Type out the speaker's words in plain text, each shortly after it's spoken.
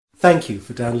Thank you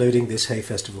for downloading this Hay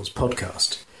Festivals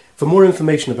podcast. For more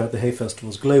information about the Hay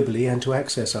Festivals globally and to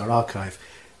access our archive,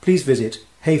 please visit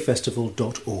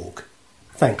hayfestival.org.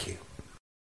 Thank you.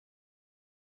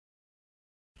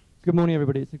 Good morning,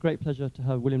 everybody. It's a great pleasure to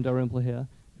have William Dalrymple here,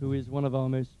 who is one of our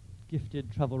most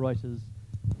gifted travel writers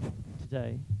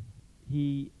today.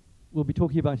 He will be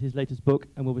talking about his latest book,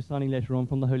 and we'll be signing later on,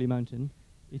 From the Holy Mountain.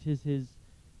 It is his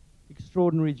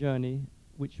extraordinary journey,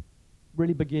 which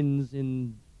really begins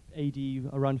in AD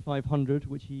around 500,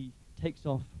 which he takes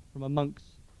off from a monk's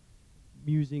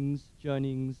musings,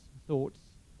 journeyings, thoughts,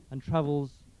 and travels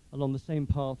along the same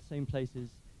path, same places,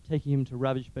 taking him to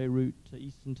ravaged Beirut, to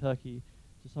eastern Turkey,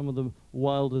 to some of the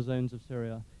wilder zones of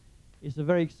Syria. It's a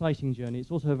very exciting journey.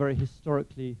 It's also a very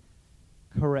historically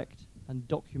correct and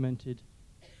documented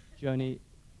journey.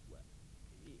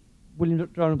 William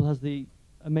Dalrymple has the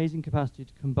amazing capacity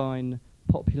to combine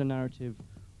popular narrative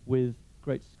with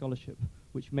great scholarship,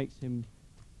 which makes him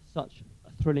such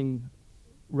a thrilling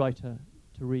writer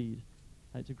to read.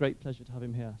 And it's a great pleasure to have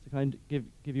him here. So can I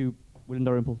give you William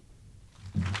Dalrymple?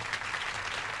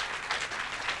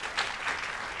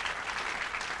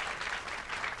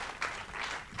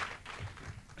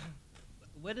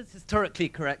 Where does historically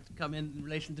correct come in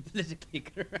relation to politically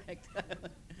correct?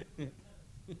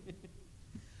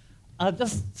 I'll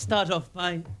just start off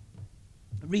by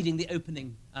reading the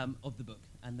opening of the book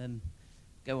and then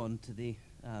go on to the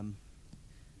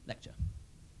lecture.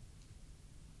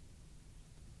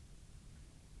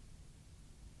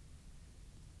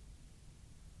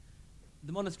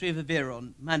 The Monastery of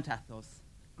Aviron, Mount Athos,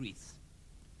 Greece,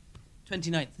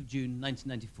 29th of June,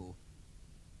 1994.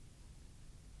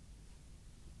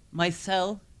 My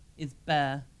cell is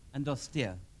bare and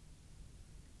austere.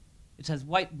 It has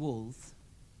white walls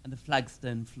and a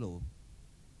flagstone floor.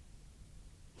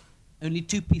 Only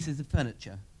two pieces of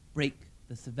furniture break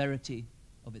the severity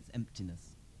of its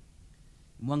emptiness.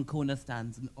 In one corner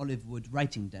stands an olive wood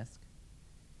writing desk,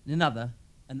 in another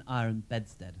an iron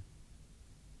bedstead.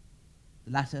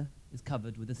 The latter is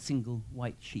covered with a single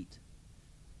white sheet,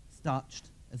 starched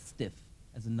as stiff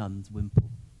as a nun's wimple.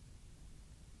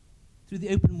 Through the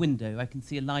open window, I can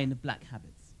see a line of black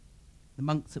habits, the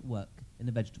monks at work in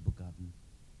a vegetable garden.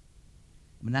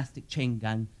 A monastic chain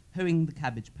gang hoeing the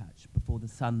cabbage patch before the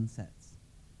sun sets,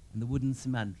 and the wooden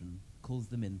simandron calls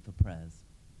them in for prayers.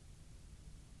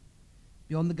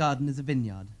 Beyond the garden is a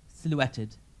vineyard,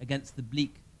 silhouetted against the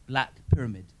bleak, black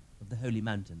pyramid of the Holy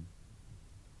Mountain.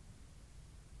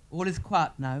 All is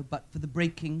quiet now, but for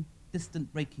the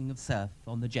distant breaking of surf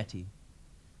on the jetty,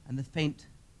 and the faint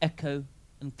echo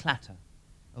and clatter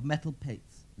of metal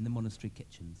plates in the monastery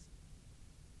kitchens.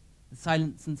 The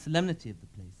silence and solemnity of the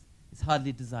place is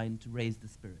hardly designed to raise the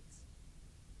spirits,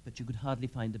 but you could hardly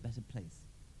find a better place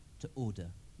to order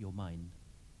your mind.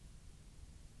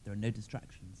 There are no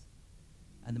distractions,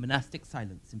 and the monastic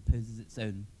silence imposes its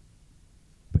own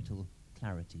brittle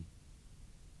clarity.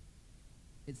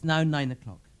 It's now 9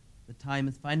 o'clock. The time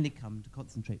has finally come to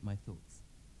concentrate my thoughts,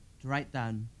 to write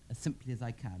down as simply as I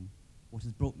can what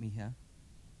has brought me here,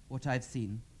 what I've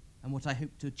seen, and what I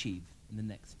hope to achieve in the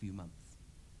next few months.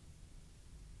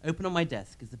 Open on my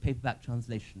desk is the paperback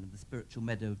translation of The Spiritual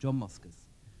Meadow of John Moschos,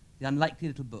 the unlikely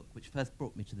little book which first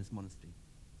brought me to this monastery,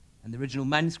 and the original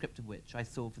manuscript of which I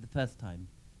saw for the first time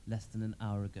less than an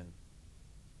hour ago.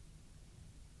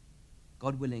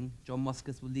 God willing, John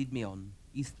Moschos will lead me on,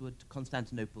 eastward to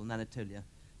Constantinople and Anatolia,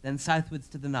 then southwards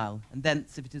to the Nile, and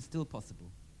thence, if it is still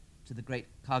possible, to the great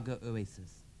cargo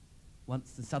oasis,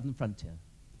 once the southern frontier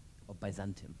of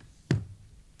Byzantine.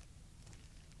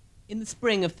 In the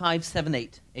spring of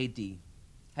 578 AD,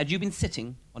 had you been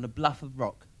sitting on a bluff of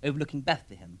rock overlooking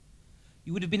Bethlehem,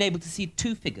 you would have been able to see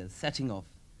two figures setting off,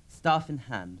 staff in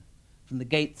hand, from the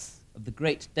gates of the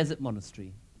great desert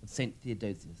monastery of St.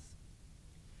 Theodosius.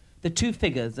 The two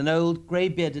figures, an old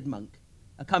grey-bearded monk,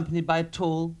 accompanied by a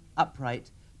tall, upright,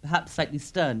 perhaps slightly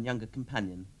stern younger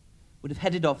companion, would have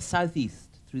headed off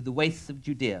southeast through the wastes of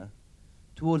Judea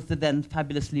towards the then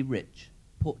fabulously rich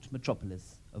port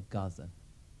metropolis of Gaza.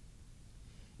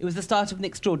 It was the start of an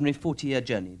extraordinary 40-year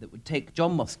journey that would take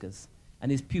John Moschos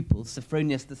and his pupil,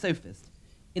 Sophronius the Sophist,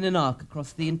 in an arc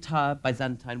across the entire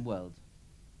Byzantine world,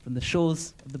 from the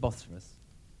shores of the Bosphorus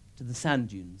to the sand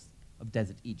dunes of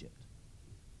desert Egypt.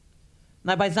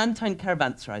 Now, Byzantine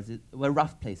caravanserais were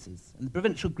rough places, and the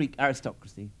provincial Greek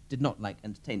aristocracy did not like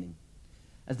entertaining.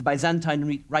 As the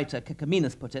Byzantine writer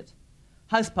Kekamenus put it,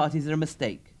 house parties are a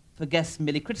mistake, for guests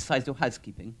merely criticize your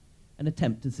housekeeping and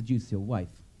attempt to seduce your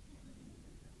wife.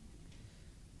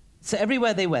 So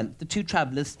everywhere they went, the two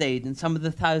travellers stayed in some of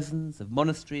the thousands of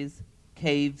monasteries,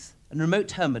 caves, and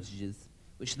remote hermitages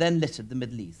which then littered the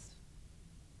Middle East.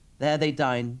 There they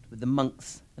dined with the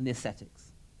monks and the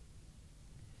ascetics.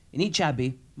 In each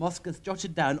abbey, Moschos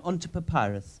jotted down onto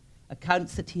papyrus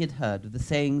accounts that he had heard of the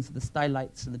sayings of the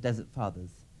stylites and the desert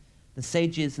fathers, the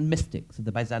sages and mystics of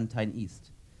the Byzantine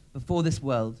East, before this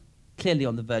world, clearly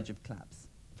on the verge of collapse,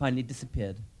 finally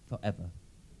disappeared forever.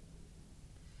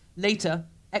 Later,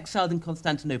 exiled in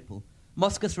Constantinople,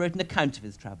 Moschos wrote an account of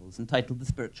his travels entitled The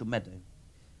Spiritual Meadow,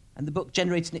 and the book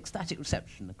generated an ecstatic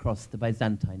reception across the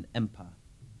Byzantine Empire.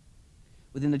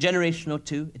 Within a generation or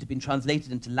two, it had been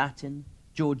translated into Latin,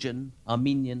 Georgian,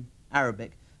 Armenian,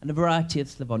 Arabic, and a variety of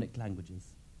Slavonic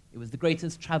languages. It was the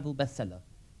greatest travel bestseller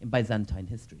in Byzantine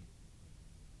history.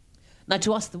 Now,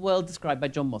 to us, the world described by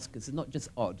John Moschos is not just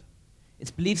odd.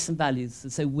 Its beliefs and values are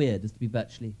so weird as to be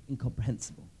virtually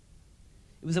incomprehensible.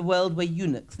 It was a world where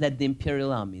eunuchs led the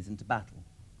imperial armies into battle,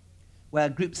 where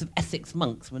groups of Essex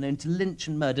monks were known to lynch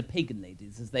and murder pagan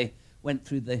ladies as they went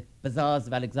through the bazaars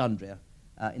of Alexandria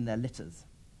in their litters,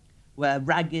 where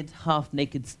ragged,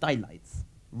 half-naked stylites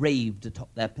raved atop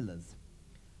their pillars,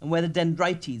 and where the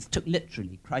dendrites took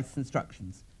literally Christ's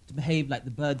instructions to behave like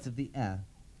the birds of the air,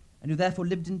 and who therefore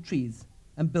lived in trees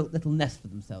and built little nests for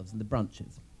themselves in the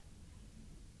branches.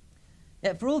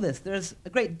 Yet for all this, there is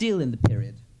a great deal in the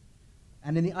period,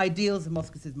 and in the ideals of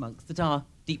Moschos' monks that are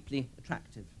deeply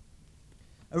attractive.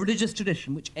 A religious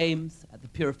tradition which aims at the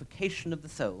purification of the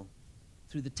soul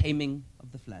through the taming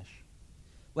of the flesh,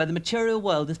 where the material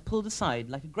world is pulled aside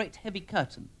like a great heavy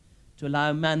curtain to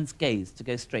allow man's gaze to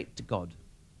go straight to God.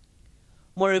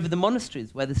 Moreover, the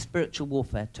monasteries where the spiritual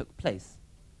warfare took place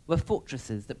were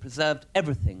fortresses that preserved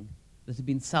everything that had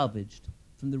been salvaged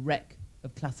from the wreck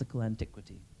of classical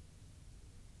antiquity,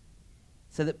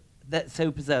 so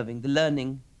preserving the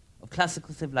learning of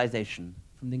classical civilization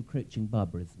from the encroaching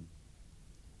barbarism.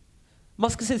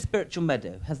 Moschos' Spiritual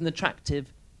Meadow has an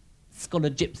attractive scholar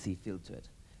gypsy feel to it,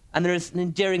 and there is an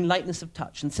endearing lightness of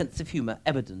touch and sense of humour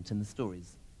evident in the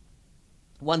stories.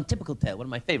 One typical tale, one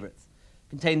of my favourites,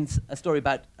 contains a story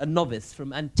about a novice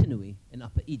from Antinoe in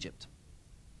Upper Egypt.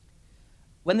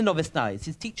 When the novice dies,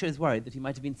 his teacher is worried that he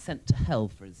might have been sent to hell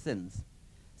for his sins.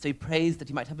 So he prays that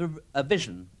he might have a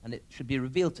vision, and it should be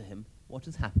revealed to him what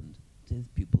has happened to his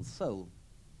pupil's soul.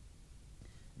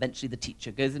 Eventually the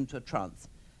teacher goes into a trance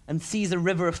and sees a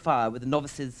river of fire with the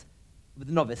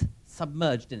novice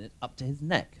submerged in it up to his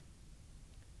neck.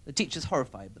 The teacher's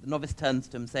horrified, but the novice turns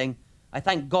to him saying, "I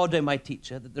thank God, O my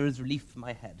teacher, that there is relief for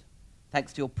my head.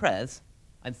 Thanks to your prayers,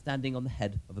 I'm standing on the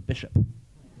head of a bishop."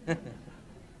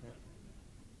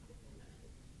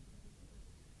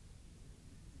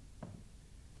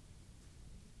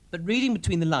 But reading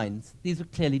between the lines, these were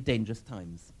clearly dangerous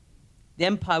times. The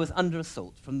empire was under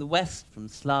assault from the west, from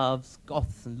Slavs,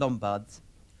 Goths, and Lombards,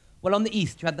 while on the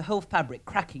east you had the whole fabric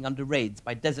cracking under raids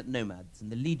by desert nomads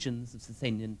and the legions of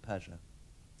Sasanian Persia.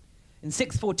 In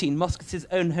 614, Moschos'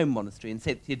 own home monastery in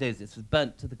St. Theodosius was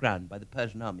burnt to the ground by the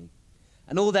Persian army,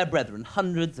 and all their brethren,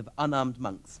 hundreds of unarmed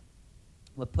monks,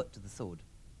 were put to the sword.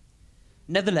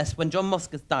 Nevertheless, when John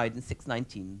Moschos died in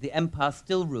 619, the empire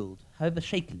still ruled, however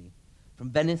shakily, from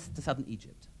Venice to southern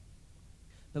Egypt.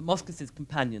 But Moschos'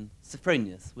 companion,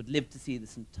 Sophronius, would live to see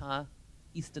this entire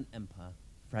Eastern Empire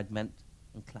fragment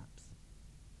and collapse.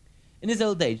 In his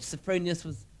old age, Sophronius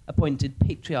was appointed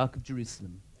Patriarch of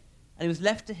Jerusalem, and it was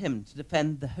left to him to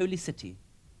defend the holy city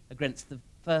against the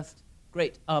first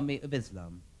great army of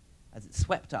Islam as it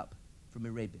swept up from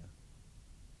Arabia.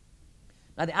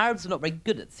 Now, the Arabs were not very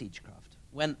good at siegecraft.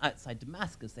 When outside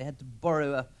Damascus, they had to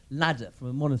borrow a ladder from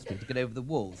a monastery to get over the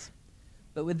walls.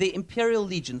 But with the imperial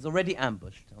legions already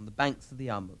ambushed on the banks of the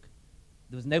Yarmouk,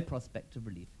 there was no prospect of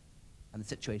relief, and the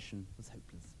situation was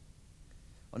hopeless.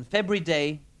 On February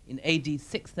day in AD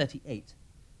 638,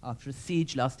 after a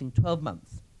siege lasting 12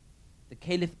 months, the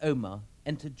Caliph Omar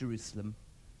entered Jerusalem,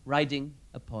 riding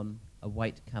upon a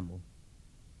white camel.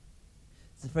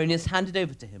 Sophronius handed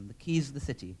over to him the keys of the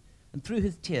city, and through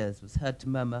his tears was heard to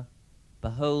murmur,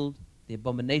 "Behold the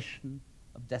abomination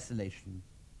of desolation,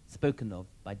 spoken of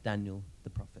by Daniel the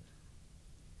prophet."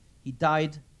 He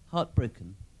died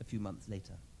heartbroken a few months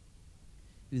later.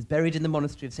 He was buried in the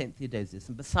monastery of St. Theodosius,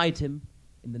 and beside him,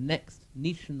 in the next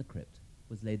niche in the crypt,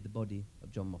 was laid the body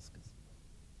of John Moschos.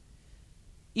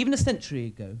 Even a century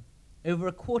ago, over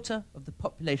a quarter of the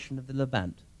population of the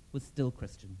Levant was still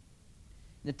Christian.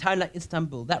 In a town like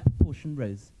Istanbul, that proportion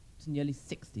rose to nearly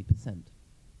 60%.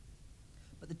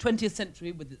 But the 20th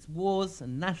century, with its wars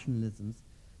and nationalisms,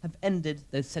 have ended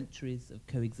those centuries of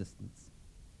coexistence.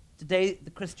 Today, the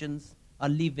Christians are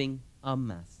leaving en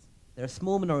masse. They're a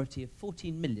small minority of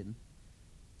 14 million,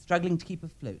 struggling to keep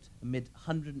afloat amid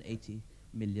 180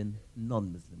 million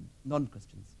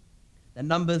non-Christians. Their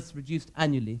numbers reduced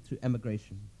annually through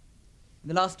emigration. In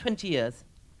the last 20 years,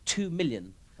 2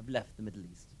 million have left the Middle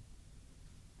East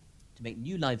to make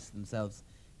new lives for themselves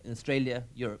in Australia,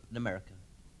 Europe, and America.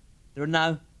 There are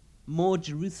now more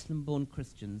Jerusalem-born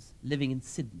Christians living in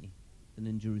Sydney than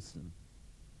in Jerusalem,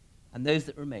 and those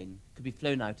that remain could be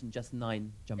flown out in just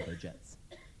 9 jumbo jets.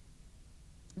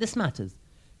 This matters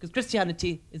because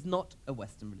Christianity is not a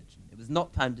Western religion. It was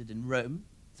not founded in it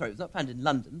was not founded in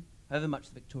London, however much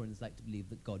the Victorians like to believe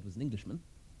that God was an Englishman,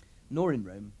 nor in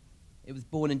Rome. It was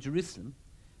born in Jerusalem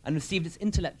and received its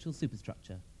intellectual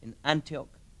superstructure in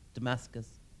Antioch,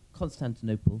 Damascus,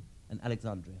 Constantinople, and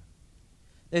Alexandria.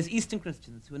 Those Eastern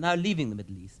Christians who are now leaving the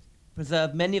Middle East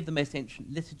preserve many of the most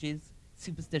ancient liturgies,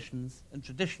 superstitions, and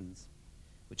traditions,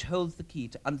 which holds the key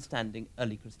to understanding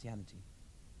early Christianity,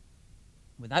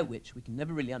 without which we can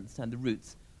never really understand the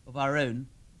roots of our own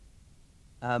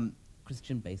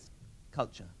Christian-based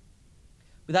culture.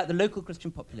 Without the local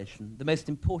Christian population, the most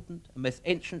important and most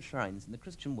ancient shrines in the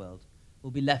Christian world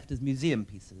will be left as museum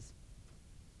pieces,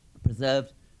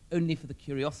 preserved only for the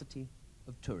curiosity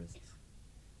of tourists.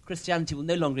 Christianity will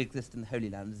no longer exist in the Holy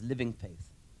Land as living faith.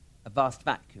 A vast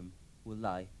vacuum will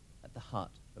lie at the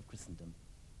heart of Christendom.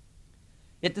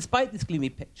 Yet despite this gloomy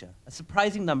picture, a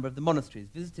surprising number of the monasteries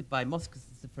visited by Moschos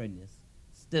and Sophronius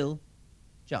still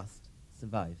just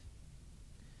survive.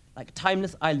 Like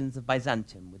timeless islands of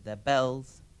Byzantium with their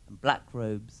bells and black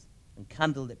robes and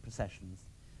candlelit processions,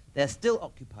 they are still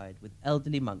occupied with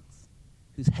elderly monks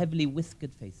whose heavily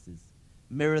whiskered faces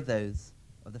mirror those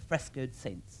of the frescoed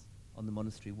saints on the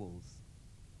monastery walls.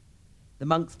 The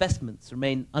monks' vestments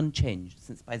remain unchanged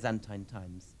since Byzantine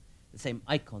times. The same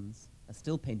icons are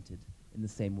still painted in the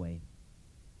same way.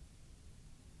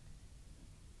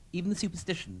 Even the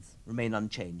superstitions remain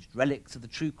unchanged. Relics of the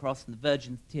true cross and the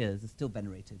Virgin's tears are still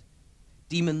venerated.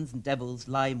 Demons and devils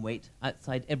lie in wait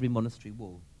outside every monastery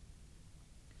wall.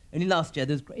 Only last year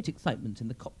there was great excitement in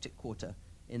the Coptic quarter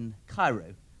in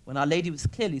Cairo when Our Lady was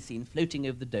clearly seen floating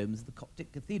over the domes of the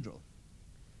Coptic cathedral.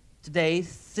 Today,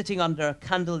 sitting under a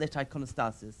candlelit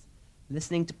iconostasis,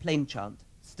 listening to plain chant,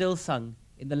 still sung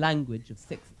in the language of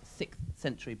 6th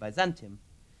century Byzantium,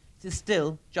 it is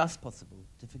still just possible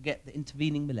to forget the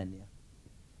intervening millennia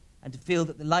and to feel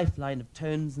that the lifeline of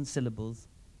tones and syllables,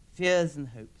 fears and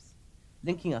hopes,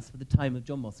 linking us with the time of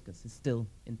John Moschos is still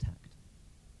intact.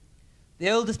 The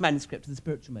oldest manuscript of the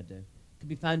Spiritual Meadow can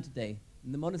be found today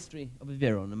in the monastery of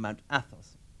Aviron on Mount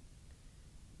Athos.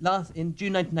 In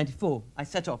June 1994, I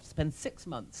set off to spend 6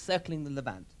 months circling the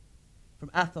Levant,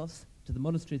 from Athos to the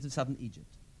monasteries of southern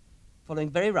Egypt, following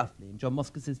very roughly in John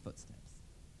Moschos' footsteps,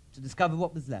 to discover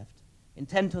what was left,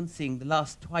 intent on seeing the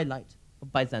last twilight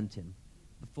of Byzantium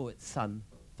before its sun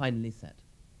finally set.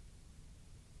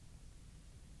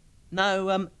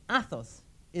 Now, Athos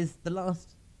is the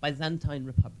last Byzantine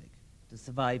republic to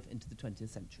survive into the 20th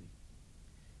century.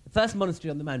 The first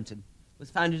monastery on the mountain was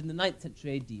founded in the 9th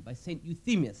century AD by St.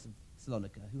 Euthemius of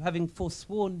Salonika, who, having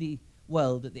forsworn the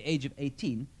world at the age of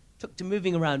 18, took to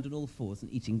moving around on all fours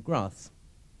and eating grass.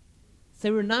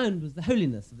 So renowned was the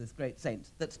holiness of this great saint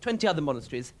that 20 other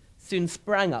monasteries soon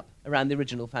sprang up around the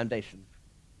original foundation.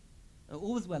 Now,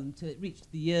 all was well until it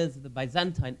reached the years of the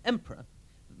Byzantine emperor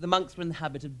that the monks were in the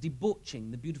habit of debauching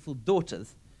the beautiful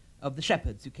daughters of the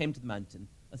shepherds who came to the mountain,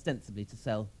 ostensibly to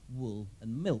sell wool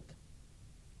and milk.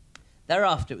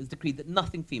 Thereafter, it was decreed that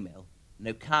nothing female,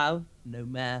 no cow, no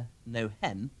mare, no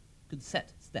hen, could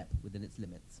set step within its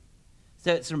limits.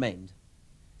 So it's remained.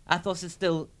 Athos is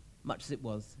still much as it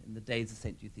was in the days of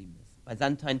St. Euthemius.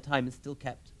 Byzantine time is still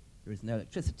kept, there is no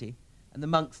electricity, and the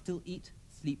monks still eat,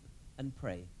 sleep, and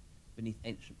pray beneath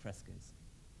ancient frescoes.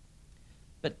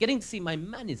 But getting to see my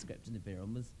manuscript in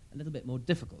Aviron was a little bit more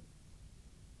difficult.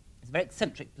 It's a very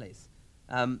eccentric place,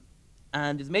 and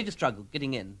it's a major struggle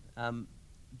getting in,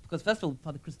 because first of all,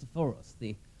 Father Christophoros,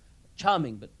 the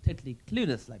charming but totally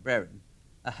clueless librarian,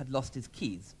 had lost his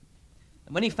keys.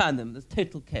 And when he found them, there's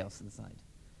total chaos inside.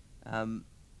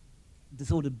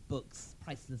 Disordered books,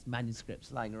 priceless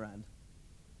manuscripts lying around.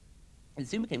 And it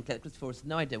soon became clear that Christophoros had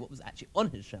no idea what was actually on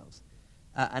his shelves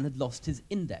and had lost his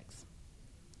index.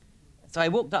 So I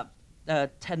walked up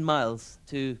 10 miles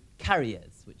to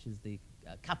Carriers, which is the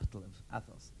capital of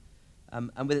Athos.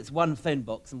 And with its one phone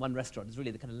box and one restaurant, is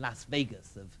really the kind of Las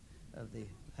Vegas of the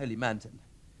Holy Mountain.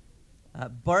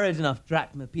 Borrowed enough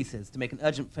drachma pieces to make an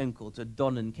urgent phone call to a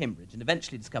don in Cambridge and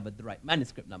eventually discovered the right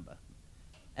manuscript number,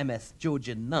 MS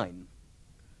Georgian 9.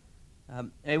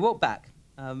 And I walked back,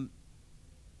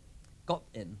 got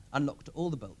in, unlocked all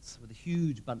the bolts with a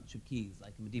huge bunch of keys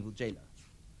like a medieval jailer.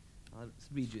 I'll just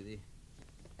read you the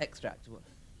extract of what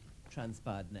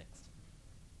transpired next.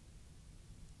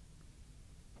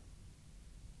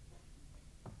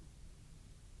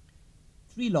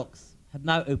 3 locks had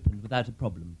now opened without a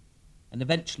problem, and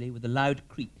eventually, with a loud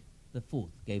creak, the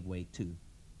 4th gave way too.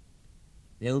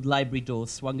 The old library door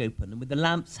swung open, and with the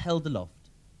lamps held aloft,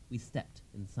 we stepped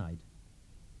inside.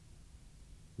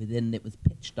 Within it was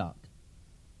pitch dark.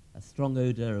 A strong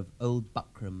odour of old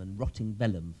buckram and rotting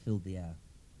vellum filled the air.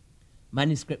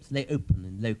 Manuscripts lay open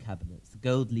in low cabinets, the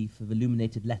gold leaf of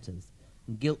illuminated letters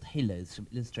and gilt halos from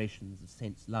illustrations of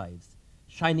saints' lives,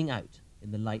 shining out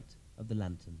in the light of the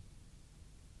lantern.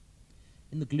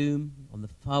 In the gloom, on the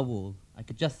far wall, I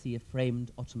could just see a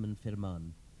framed Ottoman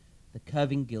firman, the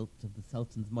curving gilt of the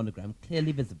Sultan's monogram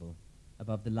clearly visible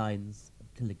above the lines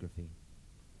of calligraphy.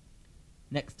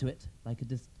 Next to it, like a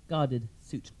discarded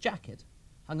suit jacket,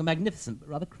 hung a magnificent but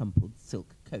rather crumpled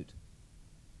silk coat.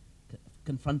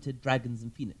 Confronted dragons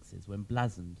and phoenixes were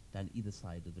emblazoned down either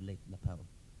side of the late lapel.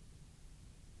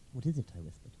 "What is it?" I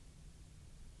whispered.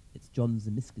 "It's John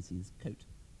Zimisces' coat."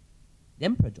 "The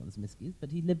Emperor John Zimisces,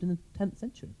 but he lived in the 10th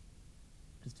century."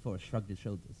 Christophorus shrugged his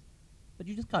shoulders. "But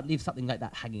you just can't leave something like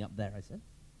that hanging up there," I said.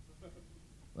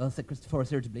 "Well," said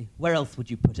Christophorus irritably, "where else would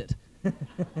you put it?"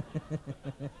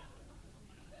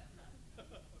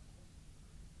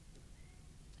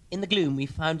 In the gloom, we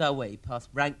found our way past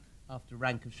rank after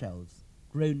rank of shelves,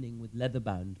 groaning with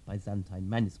leather-bound Byzantine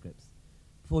manuscripts,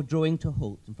 before drawing to a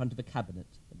halt in front of a cabinet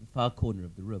at the far corner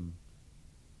of the room.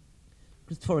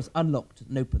 Christophorus unlocked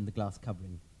and opened the glass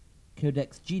covering.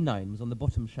 Codex G9 was on the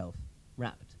bottom shelf,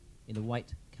 wrapped in a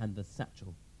white canvas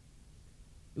satchel.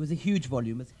 It was a huge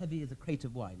volume, as heavy as a crate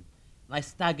of wine, and I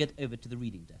staggered over to the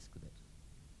reading desk with it,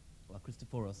 while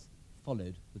Christophorus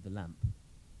followed with the lamp.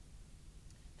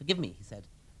 "Forgive me," he said,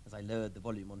 as I lowered the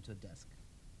volume onto a desk,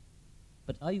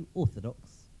 "but are you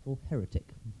Orthodox or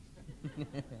heretic?"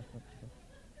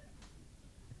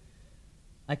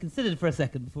 I considered for a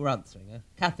second before answering. A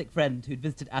Catholic friend who'd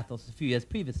visited Athos a few years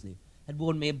previously had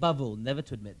warned me above all never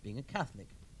to admit being a Catholic.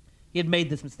 He had made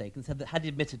this mistake and said that had he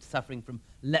admitted to suffering from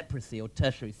leprosy or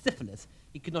tertiary syphilis,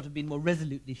 he could not have been more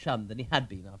resolutely shunned than he had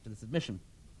been after this admission.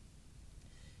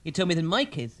 He told me that in my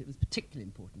case it was particularly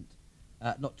important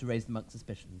not to raise the monks'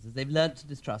 suspicions, as they've learnt to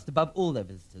distrust, above all their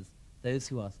visitors, those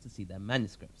who ask to see their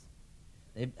manuscripts.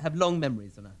 They have long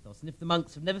memories on Athos, and if the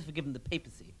monks have never forgiven the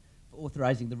papacy for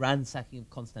authorizing the ransacking of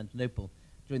Constantinople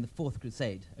during the Fourth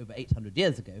Crusade over 800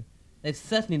 years ago, they've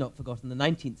certainly not forgotten the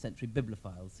 19th century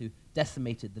bibliophiles who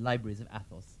decimated the libraries of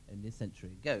Athos only a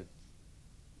century ago.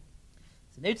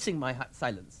 So noticing my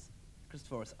silence,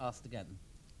 Christophorus asked again,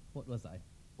 "What was I,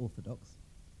 Orthodox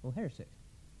or heretic?"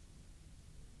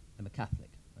 "I'm a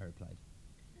Catholic," I replied.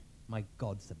 "My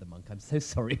God," said the monk, "I'm so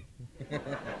sorry."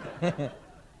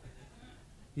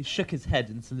 He shook his head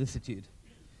in solicitude.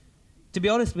 "To be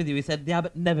honest with you," he said, "the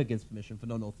abbot never gives permission for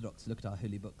non-Orthodox to look at our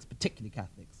holy books, particularly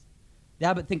Catholics. The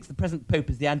abbot thinks the present pope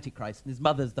is the Antichrist and his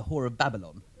mother's the whore of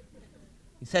Babylon.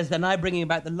 He says they're now bringing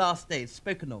about the last days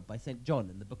spoken of by St. John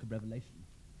in the book of Revelation."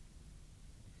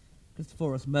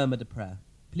 Christophorus murmured a prayer.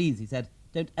 "Please," he said,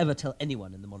 "don't ever tell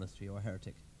anyone in the monastery you're a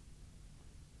heretic.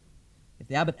 If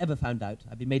the abbot ever found out,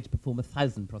 I'd be made to perform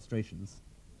 1,000 prostrations.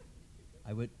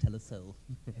 I won't tell a soul."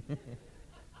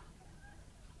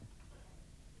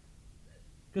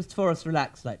 Christophorus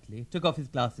relaxed slightly, took off his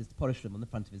glasses to polish them on the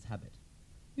front of his habit.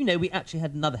 "You know, we actually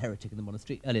had another heretic in the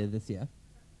monastery earlier this year."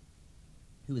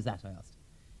 "Who was that?" I asked.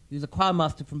 "He was a choir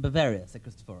master from Bavaria," said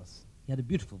Christophorus. "He had a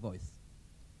beautiful voice."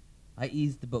 I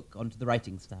eased the book onto the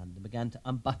writing stand and began to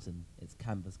unbutton its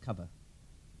canvas cover.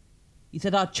 "He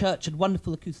said our church had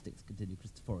wonderful acoustics," continued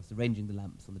Christophorus, arranging the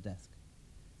lamps on the desk.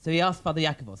 "So he asked Father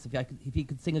Iakovos if he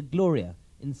could sing a Gloria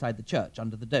inside the church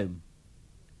under the dome."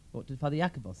 "What did Father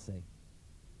Iakovos say?"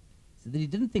 "He said that he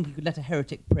didn't think he could let a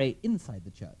heretic pray inside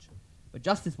the church, but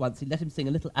just this once he let him sing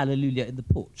a little Alleluia in the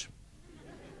porch."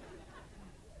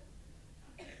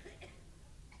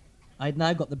 I had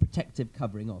now got the protective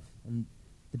covering off, and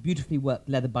the beautifully worked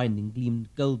leather binding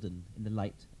gleamed golden in the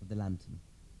light of the lantern.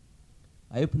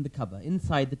 I opened the cover.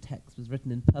 Inside, the text was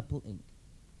written in purple ink,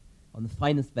 on the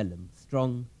finest vellum,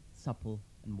 strong, supple,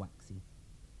 and waxy,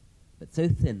 but so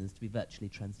thin as to be virtually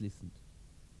translucent.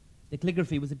 The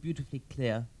calligraphy was a beautifully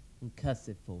clear and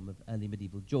cursive form of early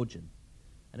medieval Georgian,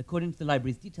 and according to the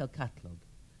library's detailed catalogue,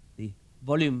 the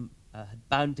volume had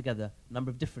bound together a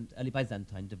number of different early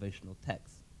Byzantine devotional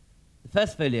texts. The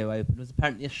first folio I opened was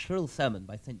apparently a shrill sermon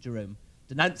by St. Jerome,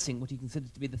 denouncing what he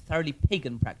considered to be the thoroughly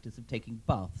pagan practice of taking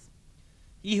baths.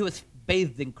 "He who has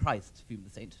bathed in Christ," fumed the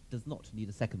saint, "does not need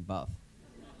a second bath."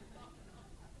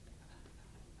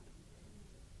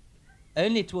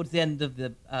 Only towards the end of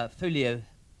the folio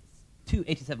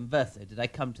 287 verso did I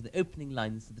come to the opening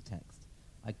lines of the text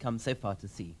I'd come so far to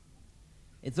see.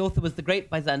 Its author was the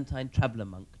great Byzantine traveller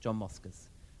monk John Moschos,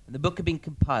 and the book had been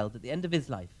compiled at the end of his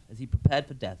life as he prepared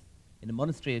for death in a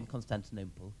monastery in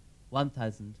Constantinople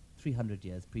 1,300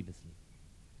 years previously.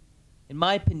 In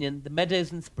my opinion, the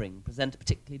meadows in spring present a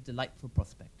particularly delightful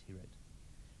prospect, he wrote.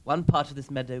 One part of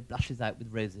this meadow blushes out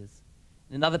with roses.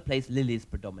 In another place, lilies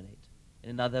predominate. In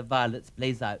another, violets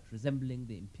blaze out, resembling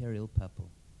the imperial purple.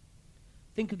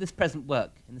 Think of this present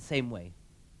work in the same way.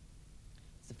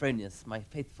 Sophronius, my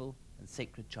faithful and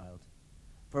sacred child,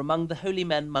 for among the holy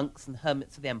men, monks, and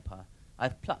hermits of the empire, I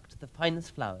have plucked the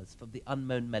finest flowers from the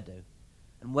unmown meadow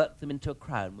and worked them into a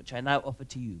crown which I now offer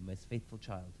to you, most faithful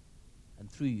child, and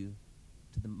through you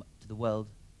to the world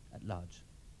at large.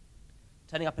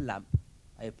 Turning up a lamp,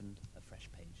 I opened a fresh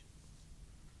page.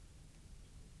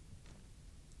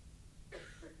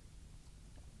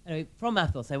 Anyway, from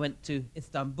Athos I went to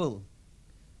Istanbul,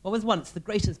 what was once the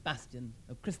greatest bastion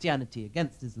of Christianity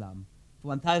against Islam. For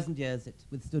 1,000 years it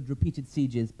withstood repeated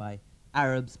sieges by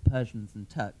Arabs, Persians, and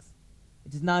Turks.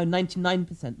 It is now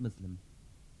 99% Muslim.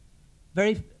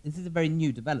 This is a very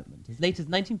new development. As late as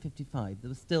 1955, there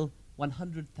were still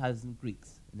 100,000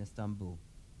 Greeks in Istanbul.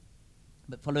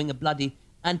 But following a bloody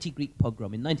anti-Greek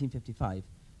pogrom in 1955,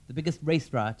 the biggest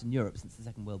race riot in Europe since the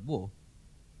Second World War,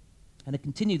 and a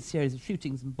continued series of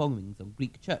shootings and bombings on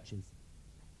Greek churches,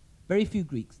 very few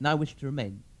Greeks now wish to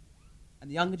remain, and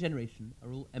the younger generation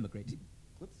are all emigrating.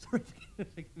 Whoops, sorry for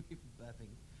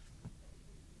burping.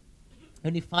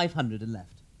 Only 500 are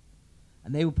left,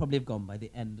 and they will probably have gone by the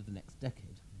end of the next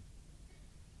decade.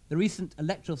 The recent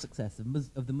electoral success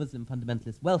of the Muslim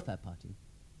fundamentalist Welfare Party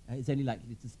is only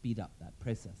likely to speed up that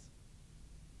process.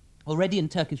 Already in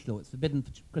Turkish law, it's forbidden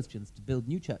for Christians to build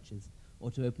new churches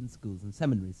or to open schools and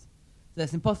seminaries. So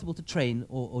it's impossible to train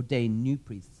or ordain new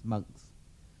priests, monks.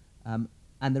 And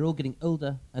they're all getting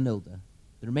older and older.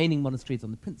 The remaining monasteries on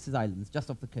the Prince's Islands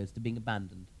just off the coast are being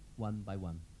abandoned one by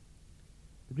one.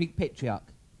 The Greek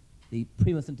patriarch, the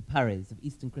primus inter pares of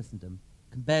Eastern Christendom,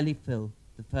 can barely fill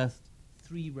the first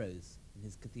 3 rows in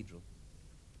his cathedral.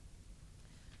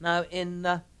 Now, in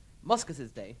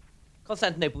Moschos' day,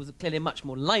 Constantinople was clearly a much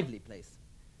more lively place.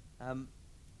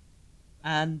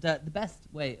 And the best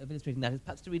way of illustrating that is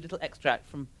perhaps to read a little extract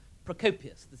from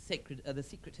Procopius, the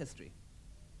Secret History.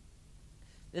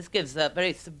 This gives a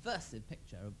very subversive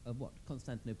picture of what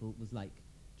Constantinople was like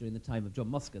during the time of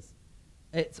John Moschos.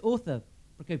 Its author,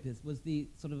 Procopius, was the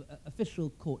sort of official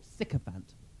court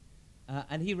sycophant,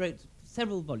 and he wrote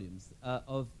several volumes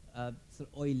of sort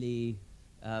of oily,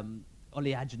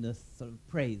 oleaginous sort of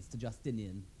praise to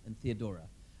Justinian and Theodora.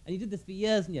 And he did this for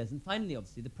years and years, and finally,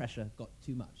 obviously, the pressure got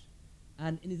too much.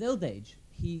 And in his old age,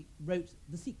 he wrote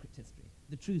The Secret History,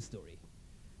 the true story,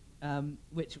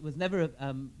 which was never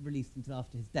released until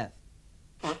after his death.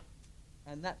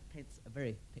 And that paints a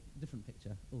very different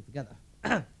picture altogether.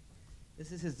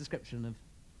 This is his description of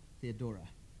Theodora.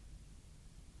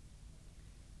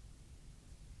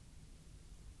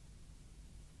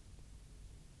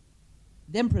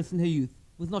 The Empress in her youth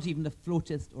was not even a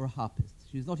flautist or a harpist.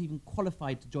 She was not even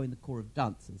qualified to join the corps of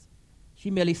dancers.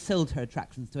 She merely sold her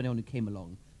attractions to anyone who came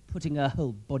along, putting her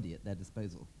whole body at their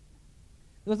disposal.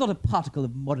 There was not a particle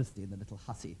of modesty in the little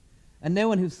hussy, and no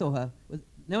one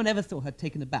ever saw her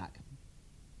taken aback.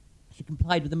 She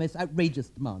complied with the most outrageous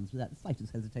demands without the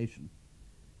slightest hesitation.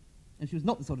 And she was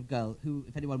not the sort of girl who,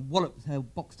 if anyone walloped her,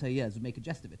 boxed her ears, would make a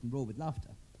jest of it and roar with laughter.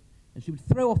 And she would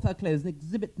throw off her clothes and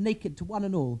exhibit naked to one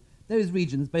and all those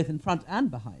regions, both in front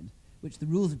and behind, which the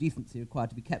rules of decency require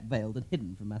to be kept veiled and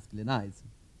hidden from masculine eyes.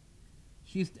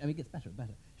 It gets better and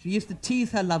better. She used to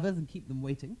tease her lovers and keep them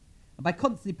waiting, and by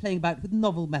constantly playing about with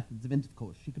novel methods of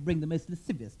intercourse, she could bring the most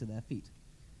lascivious to their feet.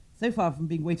 So far from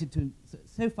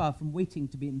waiting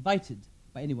to be invited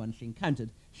by anyone she encountered,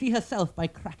 she herself, by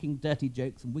cracking dirty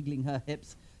jokes and wiggling her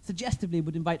hips, suggestively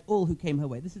would invite all who came her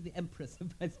way. This is the Empress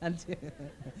of Byzantium.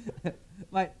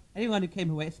 Right, anyone who came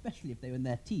her way, especially if they were in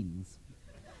their teens.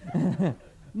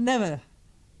 Never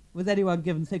was anyone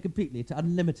given so completely to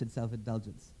unlimited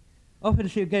self-indulgence. Often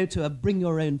she would go to a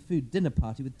bring-your-own-food dinner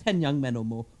party with 10 young men or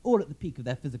more, all at the peak of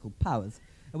their physical powers,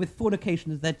 and with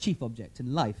fornication as their chief object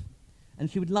in life. And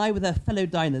she would lie with her fellow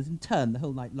diners in turn the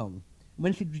whole night long. And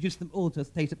when she'd reduced them all to a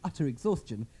state of utter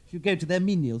exhaustion, she would go to their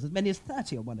menials, as many as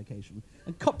 30 on one occasion,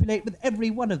 and copulate with every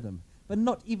one of them. But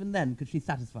not even then could she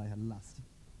satisfy her lust.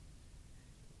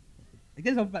 It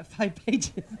goes on for about 5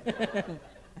 pages.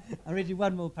 I'll read you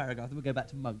one more paragraph, then we'll go back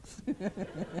to monks.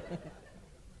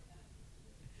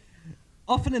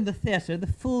 Often in the theatre, in the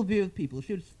full view of people,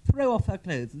 she would throw off her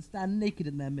clothes and stand naked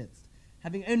in their midst,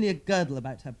 having only a girdle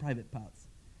about her private parts.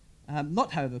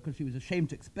 Not, however, because she was ashamed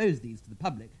to expose these to the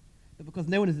public, but because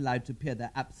no one is allowed to appear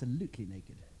there absolutely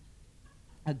naked.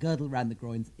 A girdle round the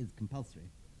groins is compulsory.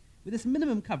 With this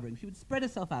minimum covering, she would spread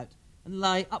herself out and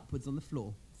lie upwards on the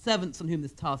floor. Servants on whom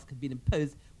this task had been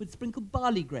imposed would sprinkle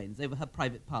barley grains over her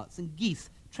private parts, and geese,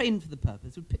 trained for the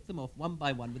purpose, would pick them off one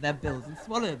by one with their bills and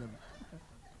swallow them.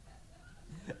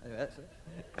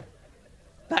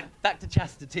 Back to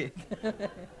chastity.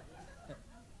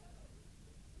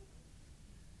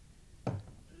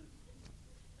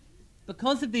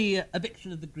 Because of the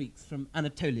eviction of the Greeks from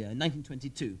Anatolia in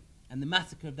 1922 and the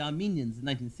massacre of the Armenians in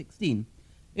 1916,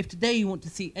 if today you want to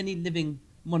see any living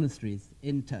monasteries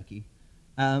in Turkey,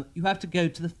 you have to go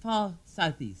to the far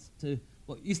southeast, to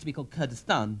what used to be called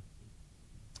Kurdistan,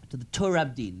 to the Tur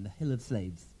Abdin, the Hill of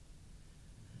Slaves.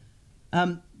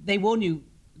 They warn you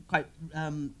quite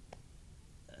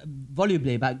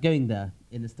volubly about going there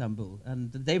in Istanbul,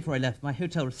 and the day before I left, my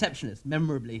hotel receptionist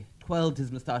memorably twirled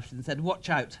his moustache and said, "Watch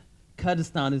out,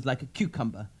 Kurdistan is like a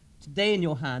cucumber. Today in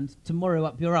your hand, tomorrow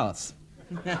up your arse."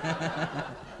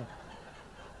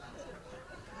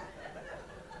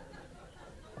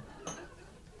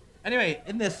 Anyway,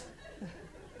 in this...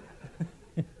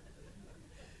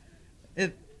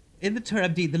 in the Tur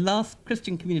Abdi, the last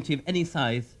Christian community of any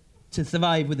size to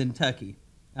survive within Turkey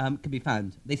can be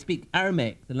found. They speak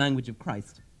Aramaic, the language of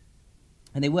Christ,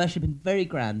 and they worship in very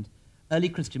grand early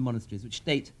Christian monasteries, which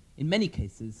date, in many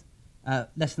cases,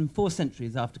 less than 4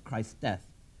 centuries after Christ's death.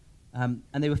 And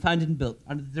they were founded and built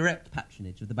under the direct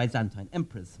patronage of the Byzantine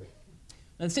emperors.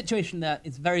 Now, the situation there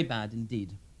is very bad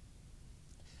indeed.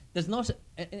 There's not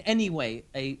in any way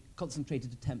a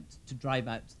concentrated attempt to drive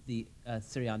out the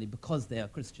Syriani because they are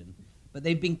Christian, but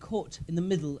they've been caught in the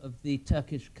middle of the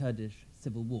Turkish-Kurdish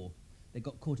civil war. They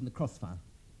got caught in the crossfire.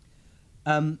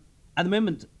 At the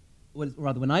moment, or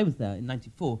rather when I was there in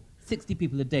 94, 60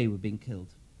 people a day were being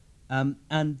killed.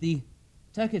 And the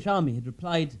Turkish army had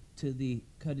replied to the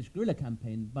Kurdish guerrilla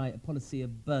campaign by a policy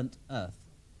of burnt earth.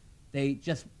 They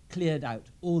just cleared out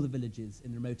all the villages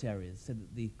in the remote areas so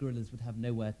that the guerrillas would have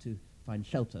nowhere to find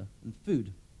shelter and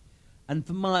food. And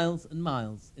for miles and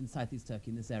miles in southeast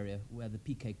Turkey, in this area where the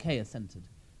PKK are centred,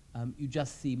 you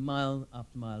just see mile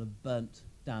after mile of burnt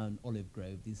down olive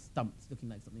grove, these stumps looking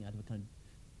like something out of a kind of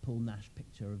Paul Nash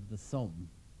picture of the Somme.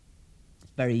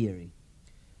 It's very eerie.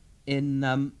 In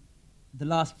the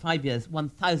last 5 years,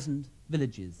 1,000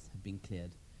 villages have been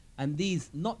cleared. And these,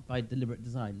 not by deliberate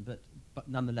design, but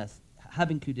nonetheless,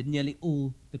 have included nearly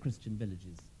all the Christian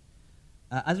villages.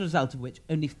 As a result of which,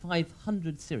 only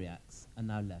 500 Syriacs are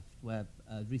now left, where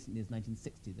as recently as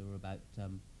 1960 there were about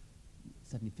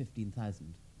certainly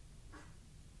 15,000.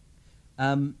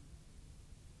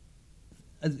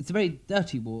 It's a very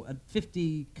dirty war, and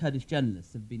 50 Kurdish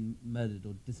journalists have been murdered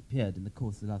or disappeared in the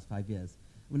course of the last 5 years.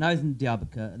 When I was in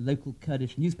Diyarbakir, a local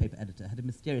Kurdish newspaper editor had a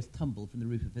mysterious tumble from the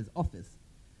roof of his office.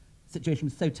 The situation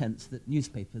was so tense that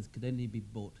newspapers could only be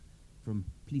bought from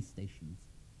police stations.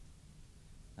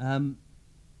 The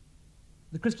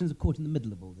Christians are caught in the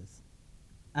middle of all this.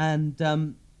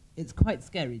 And it's quite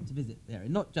scary to visit the area,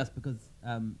 not just because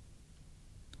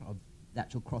of the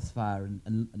actual crossfire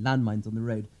and landmines on the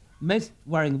road. Most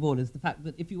worrying of all is the fact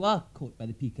that if you are caught by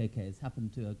the PKK, as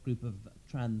happened to a group of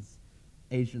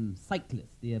trans-Asian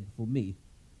cyclists the year before me,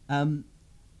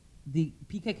 the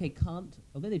PKK can't,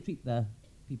 although they treat their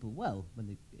people well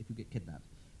if you get kidnapped,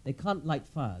 they can't light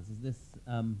fires, as this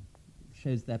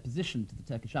shows their position to the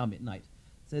Turkish army at night.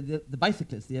 So the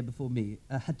bicyclists the year before me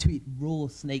had to eat raw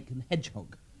snake and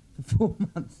hedgehog for 4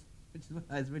 months, which is what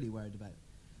I was really worried about.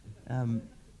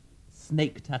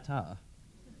 Snake tartare.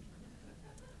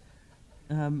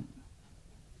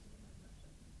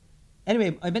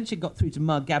 Anyway, I eventually got through to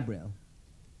Mar Gabriel,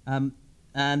 and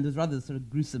there was a rather sort of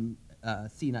gruesome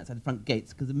scene outside the front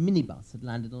gates because a minibus had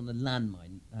landed on a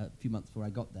landmine a few months before I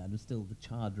got there, and was still the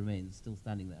charred remains still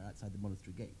standing there outside the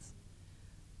monastery gates.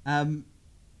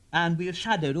 And we were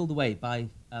shadowed all the way by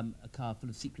a car full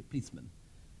of secret policemen.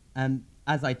 And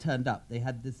as I turned up, they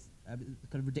had this kind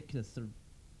of ridiculous sort of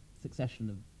succession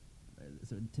of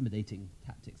sort of intimidating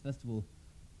tactics. First of all,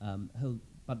 a whole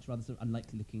bunch of rather sort of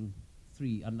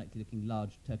three unlikely-looking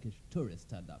large Turkish tourists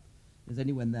turned up. It was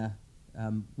only when their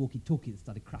walkie-talkies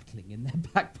started crackling in their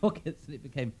back pockets that it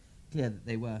became clear that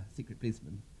they were secret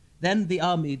policemen. Then the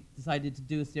army decided to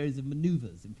do a series of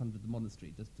manoeuvres in front of the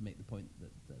monastery just to make the point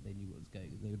that they knew what was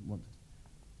going on. They would want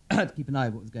to keep an eye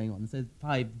on what was going on. And so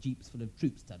 5 jeeps full of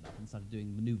troops turned up and started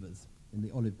doing manoeuvres in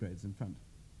the olive groves in front.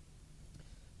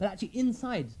 But actually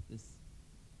inside this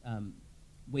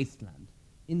wasteland,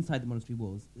 inside the monastery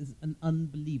walls, is an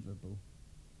unbelievable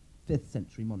 5th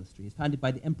century monastery. It's founded by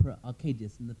the Emperor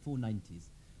Arcadius in the 490s.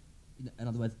 In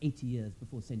other words, 80 years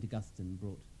before St. Augustine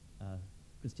brought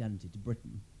Christianity to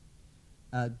Britain.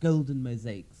 Golden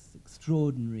mosaics,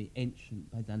 extraordinary ancient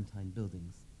Byzantine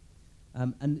buildings,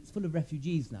 And it's full of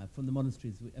refugees now from the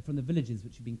monasteries, from the villages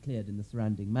which have been cleared in the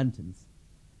surrounding mountains.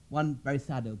 One very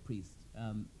sad old priest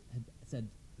had said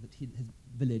that his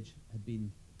village had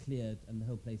been cleared and the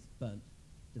whole place burnt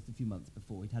just a few months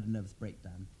before. He'd had a nervous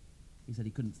breakdown. He said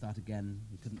he couldn't start again,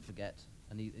 he couldn't forget,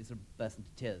 and he sort of burst into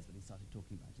tears when he started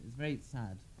talking about it. It was very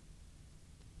sad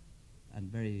and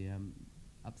very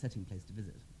upsetting place to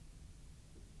visit.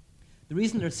 The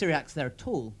reason there are Syriacs there at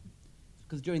all is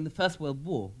because during the First World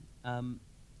War,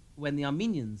 when the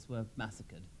Armenians were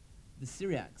massacred, the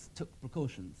Syriacs took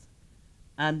precautions.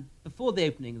 And before the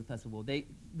opening of the First World War, they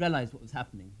realized what was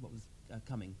happening, what was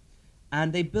coming.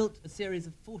 And they built a series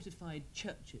of fortified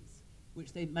churches,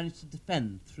 which they managed to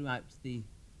defend throughout the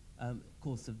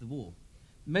course of the war.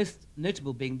 Most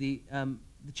notable being the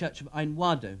church of Ain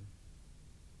Wado,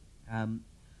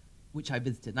 which I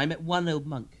visited. And I met one old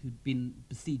monk who'd been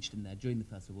besieged in there during the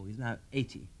First World War. He's now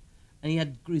 80. And he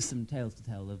had gruesome tales to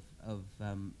tell of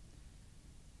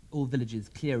all villages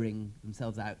clearing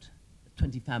themselves out,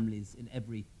 20 families in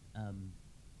every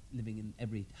living in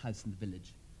every house in the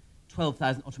village,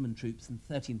 12,000 Ottoman troops and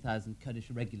 13,000 Kurdish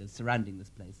irregulars surrounding this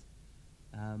place.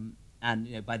 And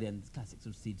by the end, it's classic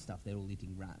sort of siege stuff, they're all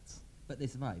eating rats. But they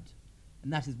survived.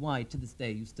 And that is why, to this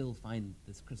day, you still find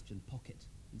this Christian pocket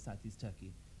in southeast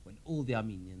Turkey, when all the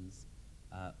Armenians,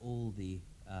 all the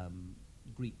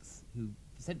Greeks, who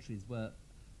for centuries were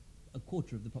a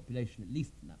quarter of the population, at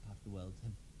least in that part of the world,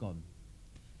 have gone.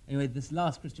 Anyway, this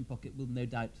last Christian pocket will no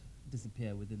doubt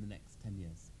disappear within the next 10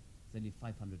 years. There's only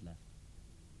 500 left.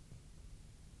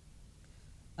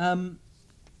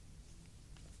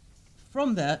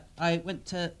 From there, I went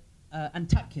to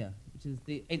Antakya, which is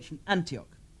the ancient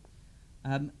Antioch.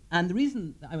 And the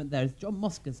reason that I went there is John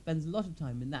Moschos spends a lot of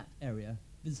time in that area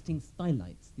visiting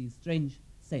stylites, these strange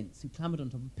saints who clambered on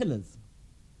top of pillars.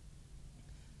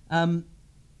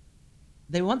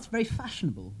 They were once very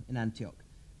fashionable in Antioch,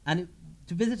 and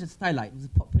to visit a stylite was a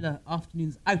popular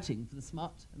afternoon's outing for the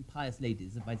smart and pious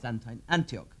ladies of Byzantine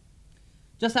Antioch.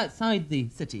 Just outside the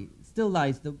city still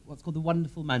lies what's called the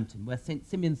Wonderful Mountain, where St.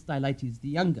 Simeon Stylites the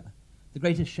Younger, the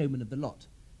greatest showman of the lot,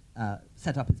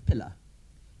 set up his pillar.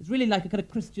 It's really like a kind of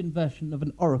Christian version of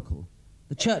an oracle.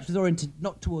 The church is oriented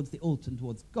not towards the altar and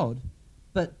towards God,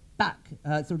 but back,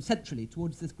 sort of centrally,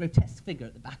 towards this grotesque figure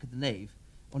at the back of the nave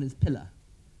on his pillar.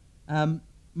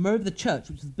 Moreover, the church,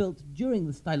 which was built during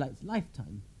the stylite's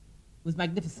lifetime, was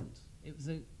magnificent. It was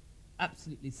an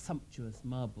absolutely sumptuous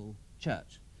marble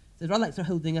church. So it's rather like sort of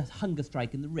holding a hunger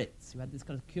strike in the Ritz. You had this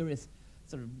kind of curious,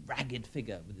 sort of ragged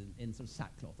figure in sort of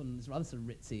sackcloth on this rather sort of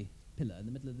ritzy pillar in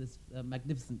the middle of this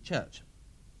magnificent church.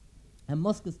 And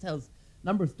Moschos tells a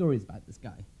number of stories about this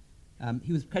guy.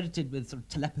 He was credited with sort of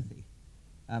telepathy.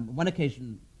 On one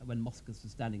occasion, when Moschos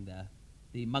was standing there,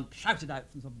 the monk shouted out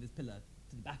from top of his pillar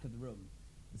to the back of the room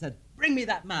and said, "Bring me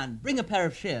that man, bring a pair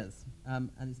of shears." And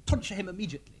he said, "Torture him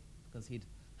immediately," because he'd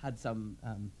had some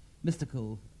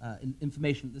mystical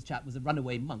information that this chap was a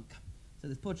runaway monk. So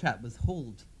this poor chap was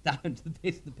hauled down to the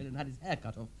base of the pillar and had his hair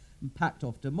cut off and packed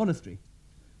off to a monastery.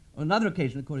 On another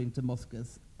occasion, according to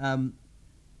Moschos,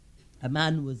 a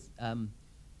man was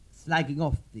slagging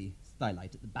off the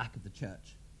stylite at the back of the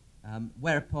church,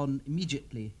 whereupon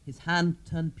immediately his hand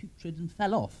turned putrid and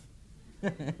fell off.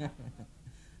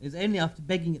 It was only after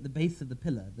begging at the base of the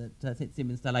pillar that St.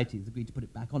 Simeon Stylites agreed to put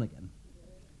it back on again.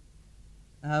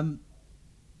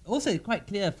 Also, quite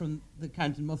clear from the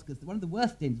account in Moschos that one of the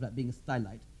worst dangers about being a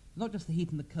stylite is not just the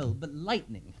heat and the cold, but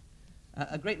lightning.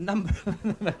 A great number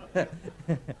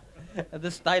of the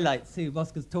stylites who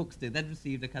Moschos talks to then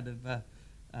received a kind of a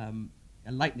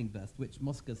lightning burst, which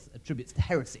Moschos attributes to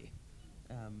heresy.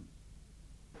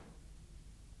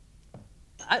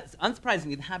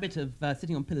 Unsurprisingly, the habit of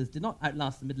sitting on pillars did not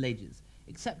outlast the Middle Ages,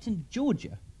 except in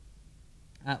Georgia,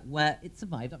 where it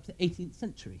survived up to the 18th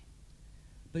century.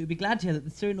 But you'll be glad to hear that the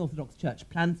Syrian Orthodox Church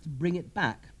plans to bring it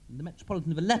back. The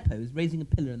Metropolitan of Aleppo is raising a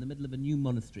pillar in the middle of a new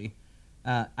monastery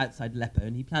outside Aleppo,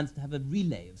 and he plans to have a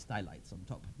relay of stylites on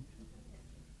top.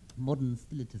 Modern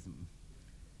stylitism.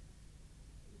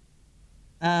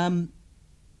 The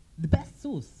best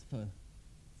source for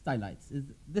stylites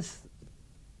is this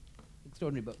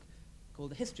extraordinary book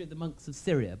called The History of the Monks of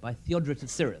Syria by Theodoret of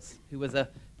Cyrus, who was a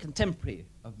contemporary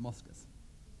of Moschos.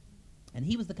 And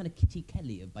he was the kind of Kitty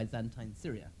Kelly of Byzantine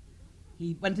Syria.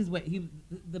 He went his way,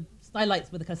 the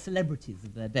stylites were the kind of celebrities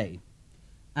of their day.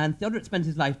 And Theodoret spent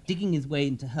his life digging his way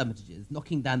into hermitages,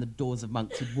 knocking down the doors of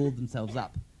monks who'd walled themselves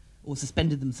up, or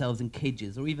suspended themselves in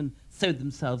cages, or even sewed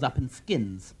themselves up in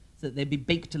skins, so that they'd be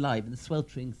baked alive in the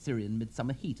sweltering Syrian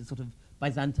midsummer heat, a sort of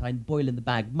Byzantine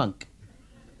boil-in-the-bag monk.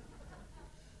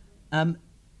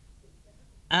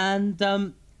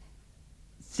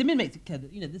 Simeon makes it clear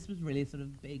that, this was really a sort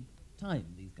of big time,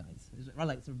 these guys. It was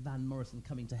rather like sort of Van Morrison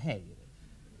coming to Hay.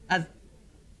 As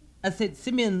St.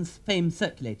 Simeon's fame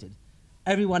circulated,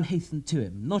 everyone hastened to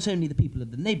him, not only the people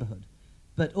of the neighbourhood,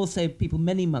 but also people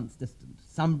many months distant,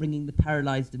 some bringing the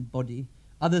paralysed in body,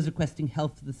 others requesting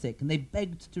health for the sick, and they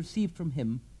begged to receive from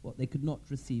him what they could not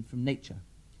receive from nature.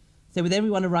 So with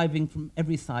everyone arriving from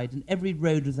every side and every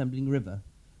road resembling a river,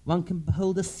 one can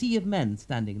behold a sea of men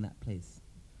standing in that place.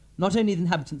 Not only the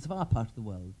inhabitants of our part of the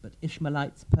world, but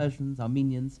Ishmaelites, Persians,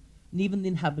 Armenians, and even the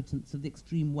inhabitants of the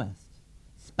extreme west,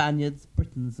 Spaniards,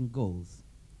 Britons, and Gauls.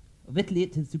 Of Italy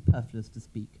it is superfluous to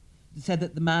speak. It is said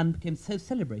that the man became so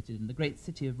celebrated in the great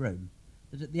city of Rome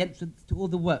that at the entrance to all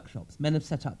the workshops men have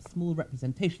set up small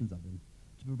representations of him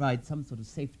to provide some sort of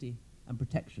safety and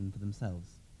protection for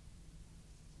themselves.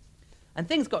 And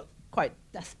things got quite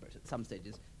desperate at some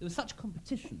stages. There was such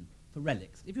competition for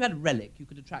relics. If you had a relic, you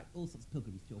could attract all sorts of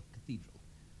pilgrims to your cathedral.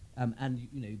 And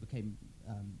you became,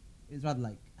 it was rather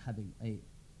like having it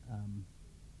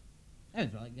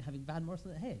was like having Van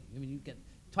Morrison at Hay. I mean, you get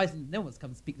twice, no one's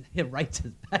come to speak to hear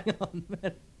writers bang on.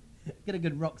 Get a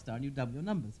good rock star and you double your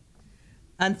numbers.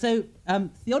 And so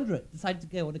Theodoric decided to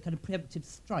go on a kind of preemptive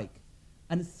strike.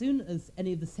 And as soon as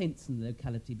any of the saints in the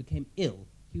locality became ill,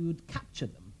 he would capture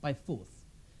them by force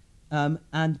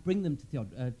and bring them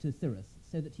to Cyrus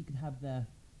so that he could have their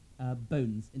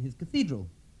bones in his cathedral.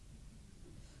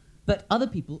 But other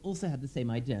people also had the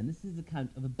same idea, and this is an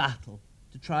account of a battle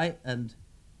to try and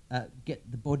get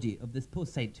the body of this poor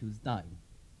saint who was dying.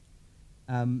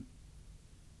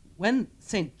 When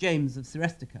St. James of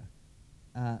Cyrestica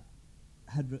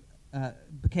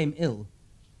became ill,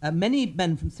 many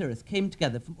men from Cyrus came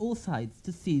together from all sides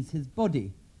to seize his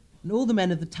body, and all the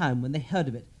men of the town, when they heard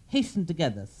of it, hastened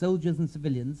together, soldiers and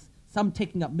civilians, some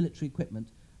taking up military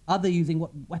equipment, others using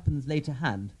what weapons lay to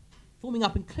hand. Forming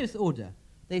up in close order,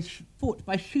 they fought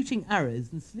by shooting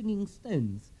arrows and slinging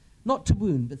stones, not to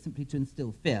wound, but simply to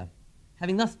instill fear.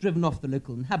 Having thus driven off the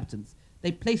local inhabitants,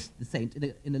 they placed the saint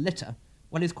in a litter,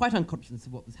 while he was quite unconscious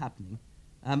of what was happening,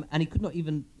 and he could not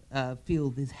even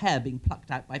feel his hair being plucked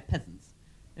out by peasants.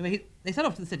 Anyway, they set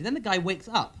off to the city. Then the guy wakes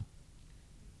up.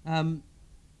 After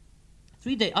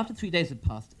 3 days had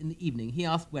passed, in the evening, he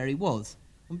asked where he was.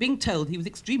 On being told, he was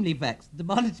extremely vexed,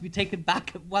 demanded to be taken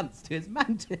back at once to his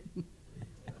mountain.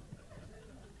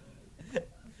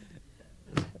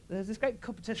 There's this great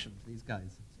competition for these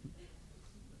guys.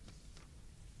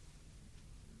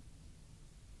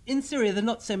 In Syria, there are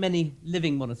not so many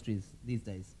living monasteries these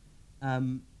days.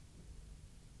 One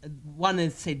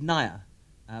is Sednaya,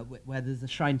 where there's a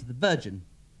shrine to the Virgin,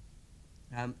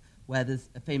 where there's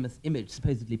a famous image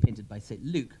supposedly painted by St.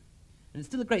 Luke. And it's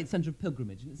still a great centre of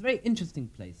pilgrimage. And it's a very interesting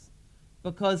place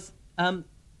because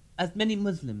as many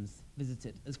Muslims visit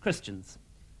it as Christians.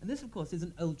 And this, of course, is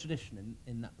an old tradition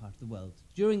in that part of the world.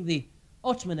 During the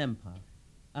Ottoman Empire,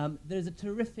 there is a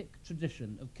terrific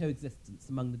tradition of coexistence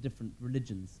among the different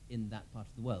religions in that part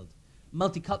of the world.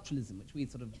 Multiculturalism, which we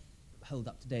sort of hold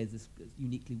up today as this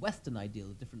uniquely Western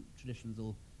ideal of different traditions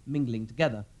all mingling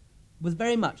together, was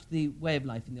very much the way of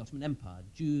life in the Ottoman Empire.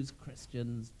 Jews,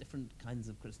 Christians, different kinds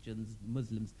of Christians,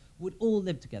 Muslims, would all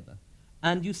live together.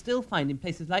 And you still find in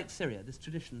places like Syria this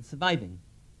tradition surviving.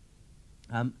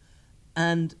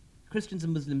 And Christians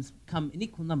and Muslims come in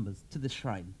equal numbers to this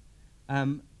shrine.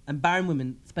 And barren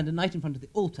women spend a night in front of the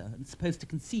altar and are supposed to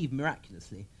conceive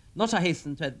miraculously. Not, I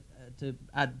hasten to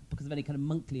add, because of any kind of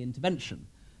monkly intervention,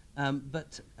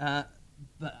 but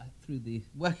through the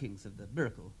workings of the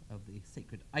miracle of the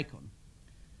sacred icon.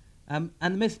 And the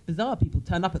most bizarre people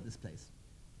turn up at this place.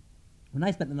 When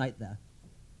I spent the night there,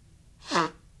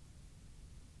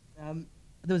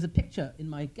 there was a picture in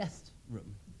my guest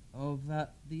room of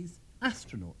these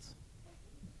astronauts.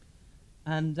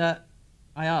 And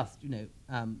I asked,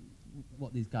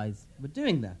 what these guys were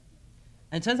doing there.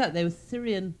 And it turns out they were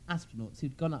Syrian astronauts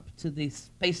who'd gone up to the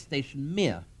space station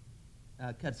Mir,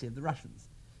 courtesy of the Russians.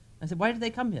 I said, why did they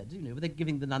come here? Were they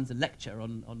giving the nuns a lecture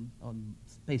on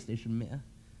space station Mir?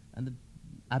 And the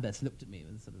abbess looked at me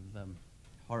with sort of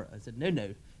horror. I said, no,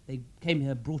 they came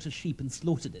here, brought a sheep and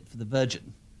slaughtered it for the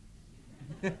Virgin.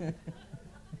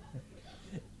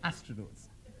 Astronauts.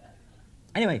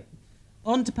 Anyway,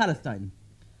 on to Palestine.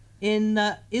 In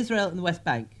Israel and the West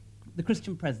Bank, the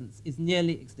Christian presence is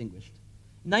nearly extinguished.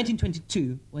 In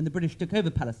 1922, when the British took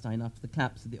over Palestine after the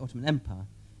collapse of the Ottoman Empire,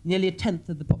 nearly a tenth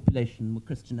of the population were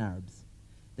Christian Arabs.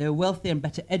 They were wealthier and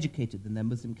better educated than their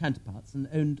Muslim counterparts and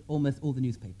owned almost all the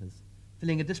newspapers,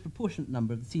 filling a disproportionate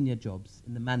number of the senior jobs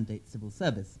in the mandate civil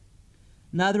service.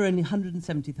 Now there are only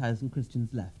 170,000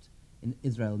 Christians left in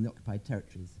Israel and the occupied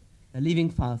territories, They're leaving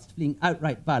fast, fleeing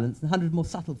outright violence and 100 more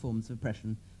subtle forms of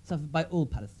oppression suffered by all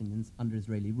Palestinians under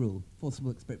Israeli rule.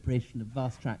 Forcible expropriation of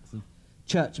vast tracts of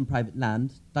church and private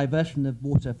land, diversion of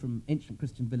water from ancient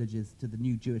Christian villages to the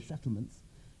new Jewish settlements,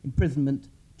 imprisonment,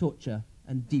 torture,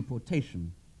 and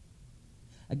deportation.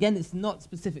 Again, it's not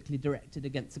specifically directed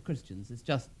against the Christians, it's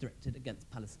just directed against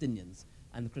Palestinians,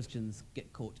 and the Christians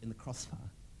get caught in the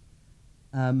crossfire.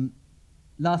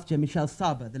 Last year, Michel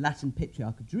Saba, the Latin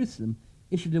Patriarch of Jerusalem,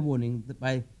 issued a warning that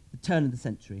by the turn of the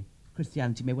century,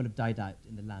 Christianity may well have died out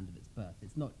in the land of its birth.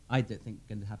 It's not, I don't think,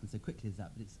 going to happen so quickly as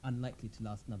that, but it's unlikely to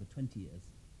last another 20 years.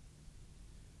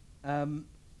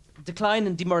 Decline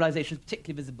and demoralization is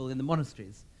particularly visible in the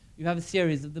monasteries. You have a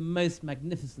series of the most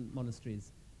magnificent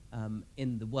monasteries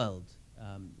in the world,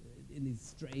 in these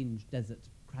strange desert,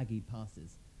 craggy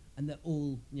passes, and they're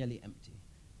all nearly empty.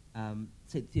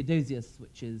 St. Theodosius,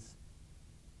 which is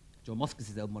John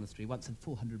Moschos' old monastery, once had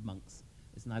 400 monks.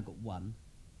 It's now got one.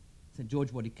 St.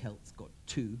 George Wadi Celt's got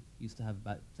two. Used to have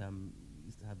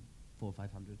 400 or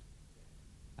 500.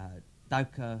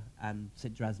 Dauka and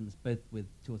St. Erasmus, both with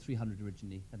 200 or 300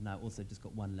 originally, have now also just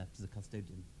got one left as a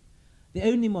custodian. The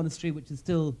only monastery which is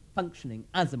still functioning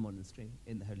as a monastery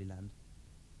in the Holy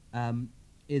Land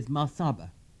is Mar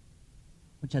Saba,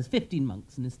 which has 15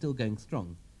 monks and is still going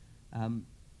strong.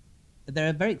 They're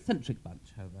a very eccentric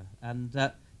bunch, however, and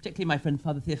particularly my friend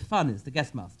Father Theophanes, the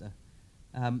guest master.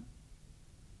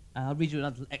 I'll read you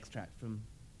another little extract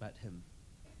about him.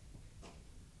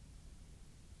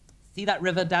 See that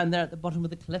river down there at the bottom of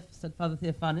the cliff, said Father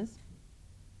Theophanes.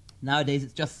 Nowadays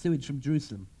it's just sewage from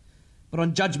Jerusalem. But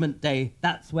on Judgment Day,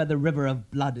 that's where the river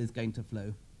of blood is going to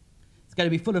flow. It's going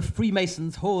to be full of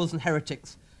Freemasons, whores and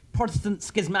heretics, Protestants,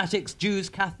 schismatics, Jews,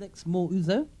 Catholics. More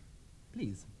ouzo?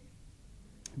 Please.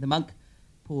 The monk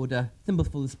poured a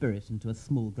thimbleful of spirit into a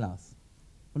small glass.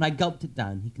 When I gulped it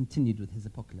down, he continued with his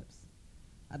apocalypse.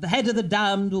 At the head of the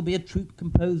damned will be a troop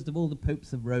composed of all the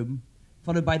popes of Rome,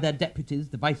 followed by their deputies,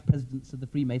 the vice-presidents of the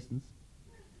Freemasons.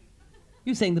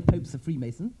 You saying the pope's a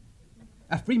Freemason?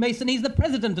 A Freemason, he's the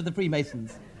president of the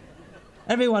Freemasons.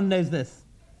 Everyone knows this.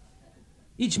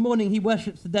 Each morning he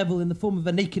worships the devil in the form of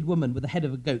a naked woman with the head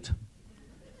of a goat.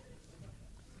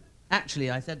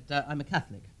 Actually, I said, I'm a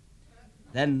Catholic.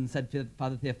 Then, said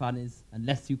Father Theophanes,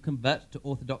 unless you convert to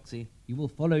orthodoxy, you will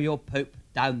follow your pope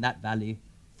down that valley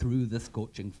through the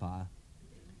scorching fire.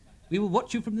 We will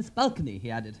watch you from this balcony,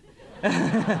 he added.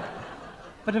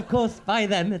 But of course, by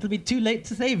then, it'll be too late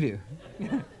to save you.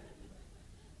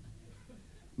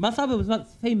 Mar Saba was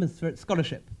once famous for its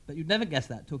scholarship, but you'd never guess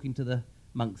that talking to the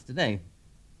monks today.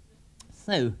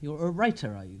 So, you're a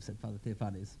writer, are you, said Father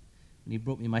Theophanes, when he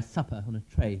brought me my supper on a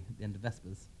tray at the end of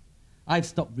Vespers. I've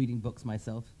stopped reading books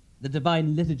myself. The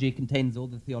Divine Liturgy contains all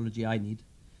the theology I need.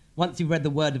 Once you've read the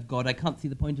Word of God, I can't see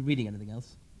the point of reading anything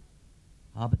else.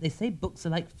 Ah, but they say books are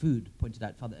like food, pointed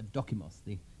out Father Evdokimos,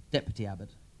 the deputy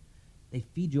abbot. They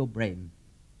feed your brain.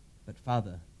 But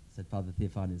Father, said Father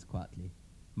Theophanes quietly,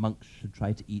 monks should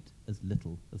try to eat as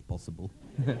little as possible.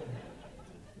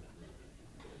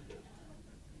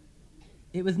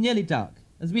 It was nearly dark.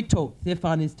 As we talked,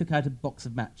 Theophanes took out a box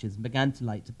of matches and began to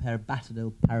light a pair of battered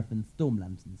old paraffin storm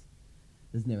lanterns.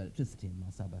 There's no electricity in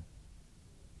Mar Saba.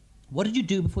 What did you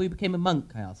do before you became a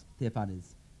monk? I asked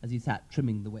Theophanes, as he sat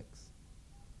trimming the wicks.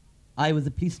 I was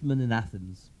a policeman in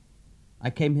Athens. I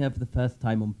came here for the first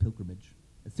time on pilgrimage.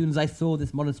 As soon as I saw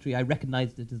this monastery, I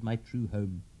recognized it as my true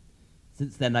home.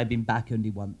 Since then, I've been back only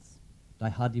once, but I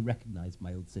hardly recognized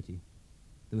my old city.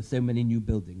 There were so many new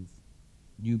buildings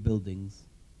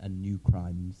and new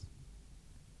crimes.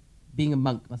 Being a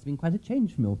monk must have been quite a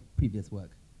change from your previous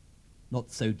work. Not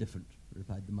so different,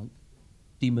 replied the monk.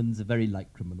 Demons are very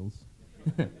like criminals.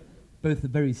 Both are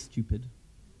very stupid.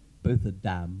 Both are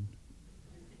damned.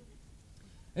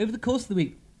 Over the course of the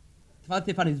week,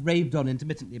 Father Theophanes raved on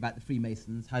intermittently about the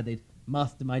Freemasons, how they'd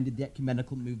masterminded the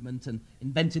ecumenical movement and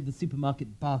invented the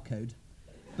supermarket barcode.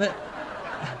 But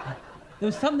there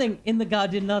was something in The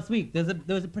Guardian last week. There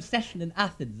was a procession in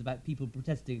Athens about people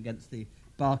protesting against the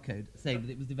barcode, saying that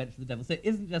it was the invention of the devil. So it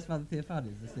isn't just Father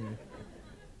Theophanes, this thing.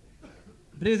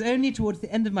 But it was only towards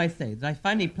the end of my stay that I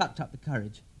finally plucked up the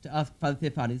courage to ask Father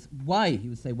Theophanes why he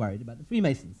was so worried about the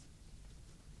Freemasons.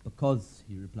 Because,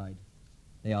 he replied,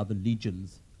 they are the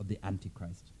legions of the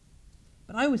Antichrist.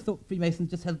 But I always thought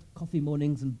Freemasons just held coffee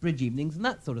mornings and bridge evenings and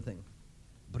that sort of thing.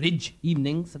 Bridge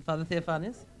evenings, said Father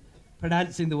Theophanes,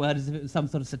 pronouncing the word as if it was some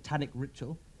sort of satanic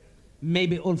ritual.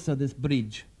 Maybe also this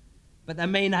bridge. But their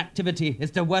main activity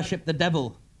is to worship the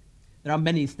devil. There are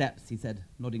many steps, he said,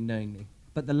 nodding knowingly.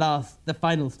 But the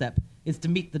final step, is to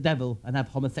meet the devil and have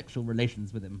homosexual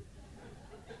relations with him.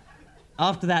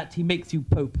 After that, he makes you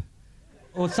pope.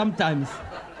 Or sometimes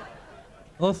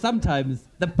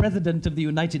the President of the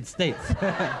United States.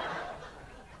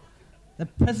 The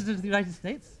President of the United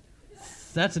States?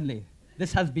 Certainly.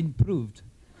 This has been proved.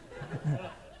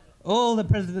 All the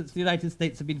presidents of the United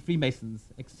States have been Freemasons,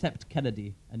 except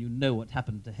Kennedy, and you know what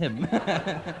happened to him.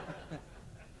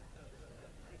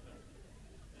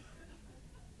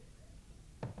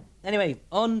 Anyway,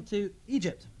 on to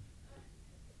Egypt.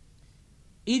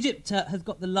 Egypt has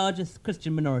got the largest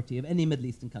Christian minority of any Middle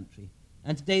Eastern country,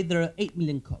 and today there are 8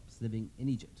 million Copts living in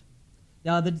Egypt. They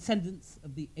are the descendants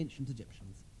of the ancient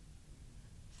Egyptians.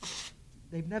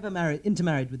 They've never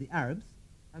intermarried with the Arabs,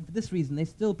 and for this reason they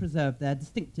still preserve their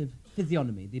distinctive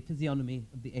physiognomy, the physiognomy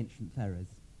of the ancient pharaohs.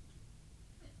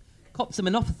 Copts are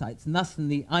monophysites, and thus in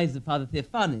the eyes of Father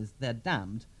Theophanes they're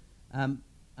damned.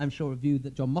 I'm sure a view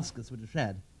that John Moschos would have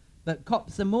shared. But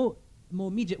Copts are more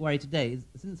immediate worry today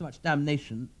isn't so much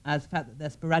damnation as the fact that they're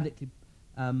sporadically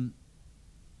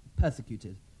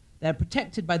persecuted. They're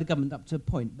protected by the government up to a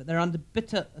point, but they're under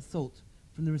bitter assault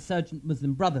from the resurgent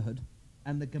Muslim Brotherhood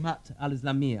and the Jamaat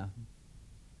al-Islamiyah.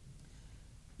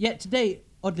 Yet today,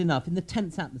 oddly enough, in the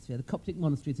tense atmosphere, the Coptic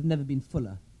monasteries have never been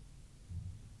fuller.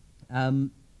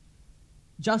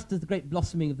 Just as the great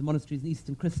blossoming of the monasteries in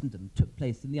Eastern Christendom took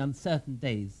place in the uncertain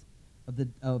days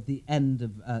of the end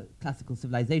of classical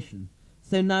civilization,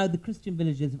 so now the Christian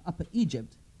villages of Upper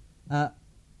Egypt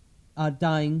are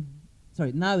dying.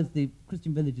 Sorry, now as the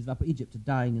Christian villages of Upper Egypt are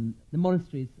dying and the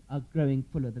monasteries are growing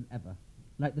fuller than ever.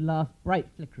 Like the last bright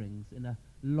flickerings in a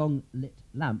long-lit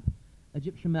lamp,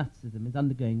 Egyptian monasticism is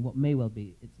undergoing what may well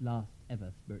be its last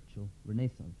ever spiritual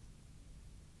renaissance.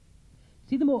 To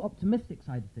see the more optimistic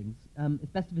side of things,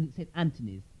 it's best to visit St.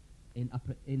 Antony's in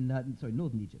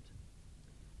northern Egypt.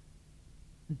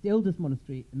 It's the oldest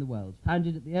monastery in the world,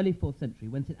 founded at the early 4th century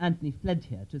when St. Anthony fled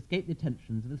here to escape the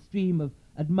attentions of a stream of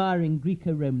admiring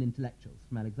Greco-Roman intellectuals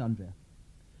from Alexandria.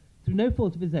 Through no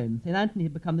fault of his own, St. Anthony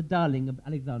had become the darling of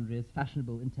Alexandria's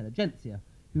fashionable intelligentsia,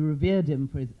 who revered him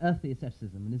for his earthly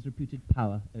asceticism and his reputed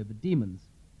power over demons.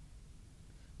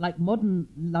 Like modern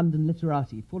London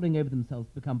literati falling over themselves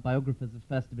to become biographers of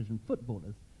First Division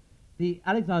footballers, the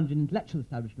Alexandrian intellectual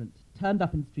establishment turned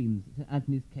up in streams at St.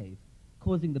 Anthony's cave,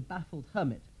 causing the baffled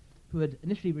hermit, who had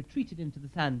initially retreated into the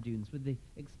sand dunes with the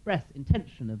express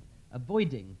intention of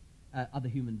avoiding other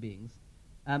human beings,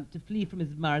 to flee from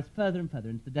his admirers further and further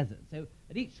into the desert. So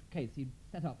at each case he'd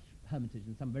set up hermitage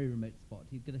in some very remote spot.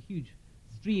 He'd get a huge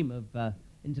stream of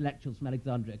intellectuals from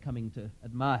Alexandria coming to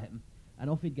admire him, and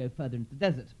off he'd go further into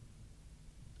the desert.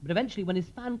 But eventually, when his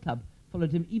fan club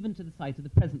followed him even to the site of the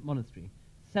present monastery,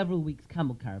 several weeks'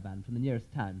 camel caravan from the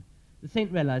nearest town, the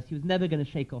saint realized he was never going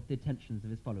to shake off the attentions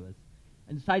of his followers,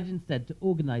 and decided instead to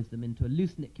organize them into a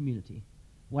loose-knit community,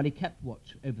 while he kept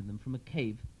watch over them from a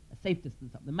cave a safe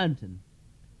distance up the mountain.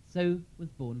 So was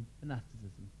born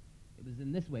monasticism. It was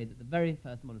in this way that the very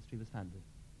first monastery was founded.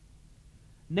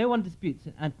 No one disputes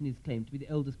St. Anthony's claim to be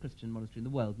the oldest Christian monastery in the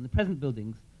world, and the present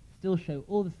buildings still show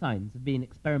all the signs of being an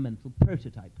experimental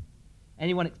prototype.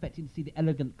 Anyone expecting to see the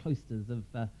elegant cloisters of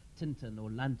Tinton or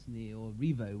Lantony or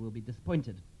Rivo will be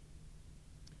disappointed.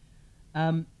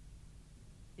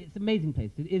 It's an amazing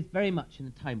place. It is very much in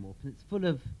a time warp, and it's full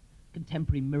of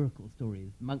contemporary miracle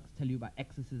stories. The monks tell you about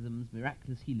exorcisms,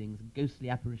 miraculous healings, and ghostly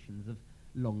apparitions of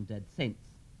long-dead saints.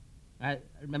 I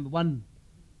remember one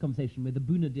conversation with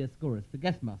Abuna Dioscorus, the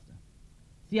guest master.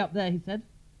 See up there, he said,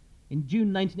 in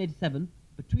June 1987,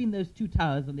 between those two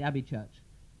towers on the Abbey Church,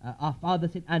 our Father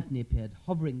St. Anthony appeared,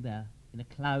 hovering there in a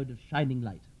cloud of shining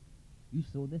light. You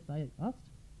saw this, I asked?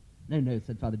 No,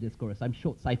 said Father Dioscorus, I'm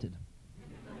short-sighted.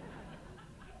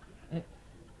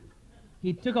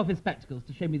 He took off his spectacles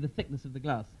to show me the thickness of the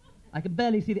glass. I could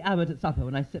barely see the abbot at supper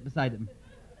when I sit beside him.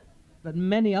 But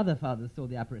many other fathers saw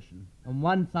the apparition. On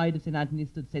one side of St. Anthony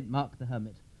stood St. Mark the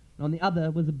Hermit, and on the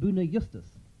other was Abuna Justus.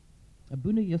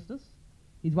 Abuna Justus?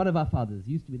 He's one of our fathers,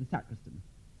 used to be the sacristan.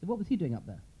 So what was he doing up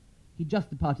there? He just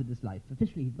departed this life.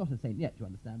 Officially, he's not a saint yet, you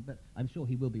understand, but I'm sure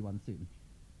he will be one soon.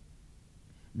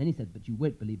 And then he said, but you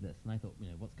won't believe this. And I thought,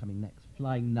 what's coming next?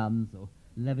 Flying nuns or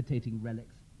levitating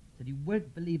relics? He said, you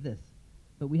won't believe this.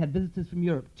 But we had visitors from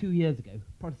Europe 2 years ago,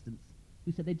 Protestants,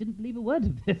 who said they didn't believe a word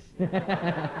of this.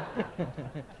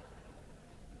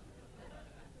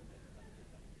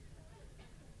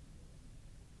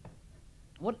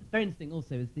 What's very interesting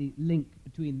also is the link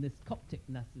between this Coptic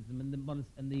monasticism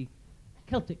and the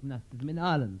Celtic monasticism in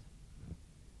Ireland.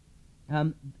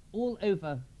 All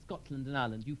over Scotland and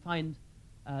Ireland, you find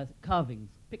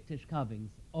carvings, Pictish carvings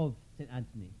of St.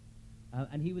 Anthony.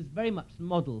 And he was very much the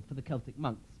model for the Celtic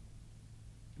monks.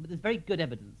 But there's very good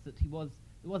evidence that there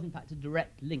was in fact a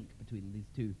direct link between these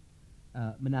two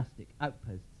monastic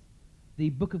outposts. the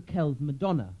Book of Kells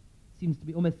Madonna seems to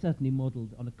be almost certainly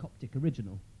modelled on a Coptic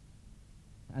original.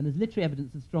 And there's literary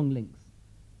evidence of strong links.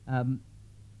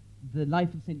 The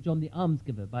Life of St. John the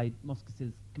Almsgiver by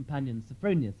Moschos' companion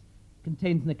Sophronius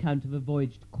contains an account of a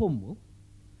voyage to Cornwall,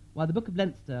 while the Book of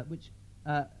Leinster, which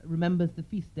remembers the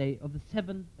feast day of the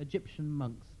 7 Egyptian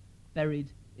monks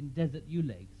buried in desert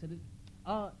Uleg. So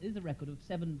there is a record of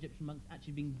 7 Egyptian monks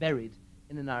actually being buried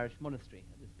in an Irish monastery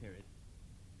at this period.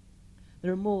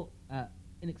 There are more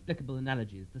inexplicable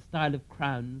analogies. The style of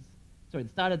the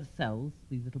style of the cells,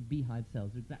 these little beehive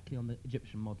cells, are exactly on the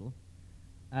Egyptian model.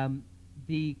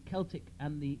 The Celtic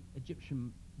and the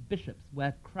Egyptian bishops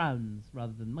wear crowns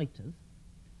rather than mitres.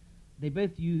 They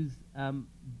both use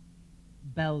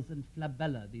bells and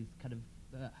flabella, these kind of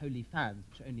holy fans,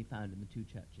 which are only found in the 2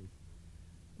 churches.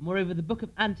 Moreover, the Book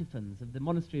of Antiphons of the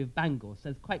monastery of Bangor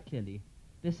says quite clearly,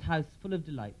 "This house full of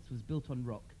delights was built on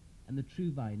rock, and the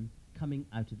true vine coming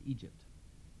out of Egypt."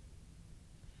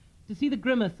 To see the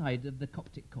grimmer side of the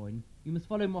Coptic coin, you must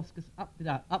follow Moschos up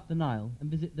the Nile and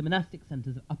visit the monastic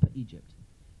centres of Upper Egypt,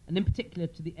 and in particular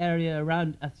to the area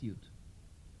around Asyut.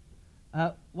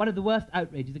 One of the worst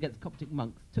outrages against Coptic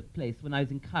monks took place when I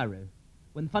was in Cairo,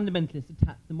 when the fundamentalists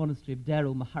attacked the monastery of Deir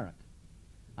al-Muharraq.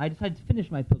 I decided to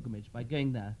finish my pilgrimage by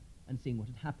going there and seeing what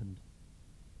had happened.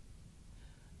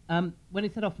 When I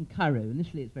set off from Cairo,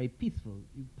 initially it's very peaceful.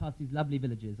 You pass these lovely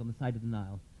villages on the side of the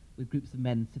Nile, with groups of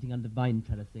men sitting under vine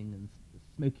trellising and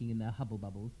smoking in their hubble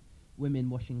bubbles, women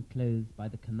washing clothes by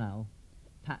the canal,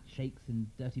 fat sheikhs in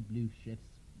dirty blue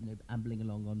shifts, ambling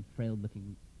along on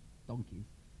frail-looking donkeys.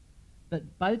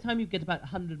 But by the time you get about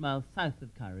 100 miles south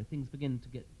of Cairo, things begin to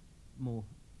get more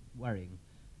worrying.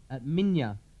 At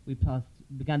Minya, we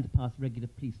began to pass regular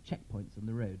police checkpoints on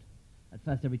the road, at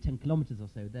first every 10 kilometres or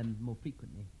so, then more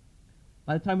frequently.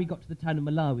 By the time we got to the town of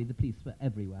Malawi, the police were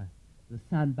everywhere. There were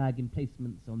sandbag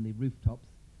emplacements on the rooftops,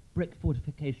 brick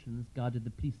fortifications guarded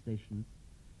the police stations,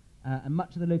 and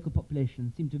much of the local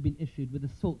population seemed to have been issued with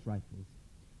assault rifles,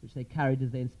 which they carried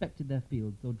as they inspected their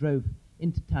fields or drove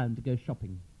into town to go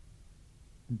shopping,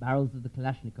 and barrels of the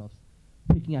Kalashnikovs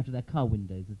poking out of their car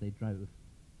windows as they drove.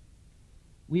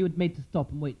 We were made to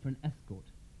stop and wait for an escort.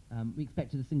 We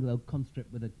expected a single old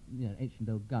conscript with an ancient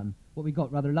old gun. What we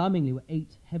got, rather alarmingly, were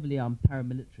 8 heavily armed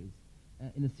paramilitaries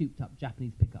in a souped-up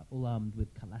Japanese pickup, all armed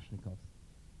with Kalashnikovs,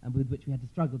 and with which we had to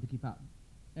struggle to keep up.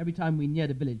 Every time we neared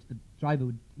a village, the driver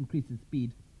would increase his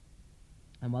speed,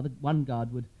 and while the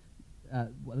guards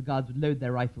would load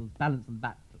their rifles, balance on the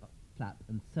back flap,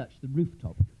 and search the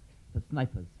rooftop for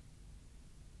snipers.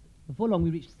 Before long, we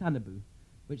reached Sanabu,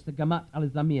 which the Gamat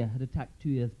al-Islamiyah had attacked 2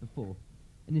 years before,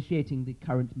 initiating the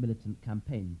current militant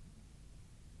campaign.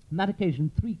 On that occasion,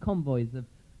 3 convoys of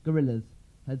guerrillas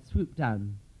had swooped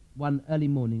down one early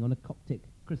morning on a Coptic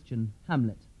Christian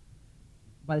hamlet.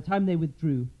 By the time they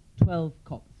withdrew, 12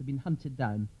 Copts had been hunted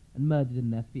down and murdered in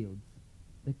their fields.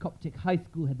 The Coptic high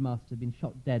school headmaster had been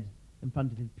shot dead in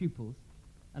front of his pupils,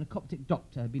 and a Coptic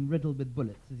doctor had been riddled with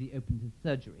bullets as he opened his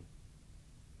surgery.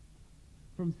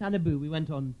 From Sanabu, we went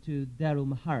on to Deir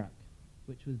al-Muharraq,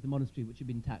 which was the monastery which had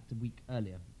been attacked a week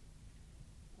earlier.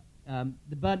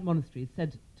 The burnt monastery is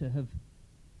said to have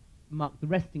marked the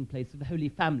resting place of the Holy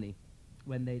Family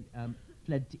when they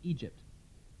fled to Egypt.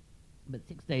 But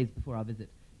 6 days before our visit,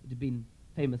 it had been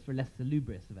famous for a less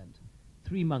salubrious event.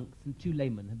 3 monks and 2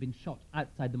 laymen had been shot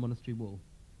outside the monastery wall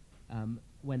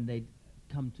when they'd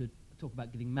come to talk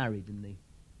about getting married in the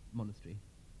monastery.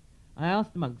 I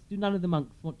asked the monks, do none of the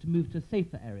monks want to move to a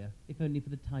safer area, if only for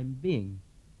the time being?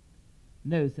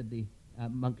 No, said the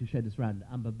monk who showed us round,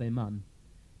 Amba Beyman.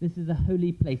 This is a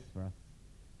holy place for us.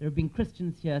 There have been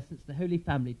Christians here since the Holy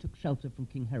Family took shelter from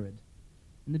King Herod.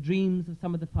 In the dreams of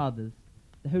some of the fathers,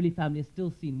 the Holy Family is still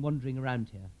seen wandering around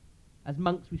here. As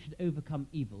monks, we should overcome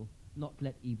evil, not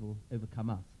let evil overcome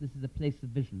us. This is a place of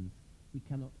visions. We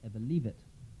cannot ever leave it.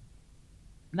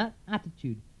 And that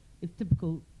attitude is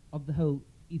typical of the whole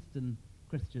Eastern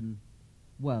Christian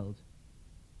world.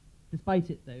 Despite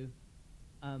it, though,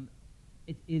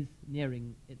 it is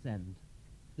nearing its end.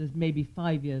 There's maybe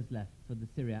 5 years left for the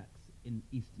Syriacs in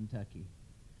eastern Turkey,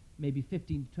 maybe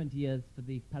 15 to 20 years for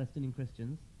the Palestinian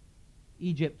Christians.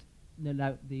 Egypt, no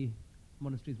doubt the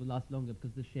monasteries will last longer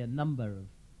because of the sheer number of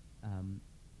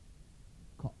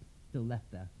Copts still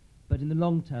left there. But in the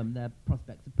long term, their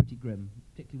prospects are pretty grim,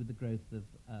 particularly with the growth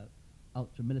of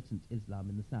ultra-militant Islam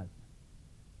in the south.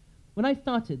 When I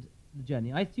started the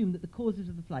journey, I assumed that the causes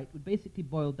of the flight would basically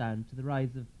boil down to the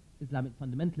rise of Islamic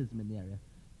fundamentalism in the area,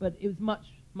 but it was much,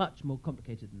 much more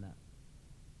complicated than that.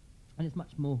 And it's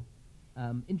much more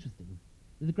interesting.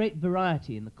 There's a great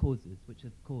variety in the causes which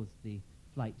have caused the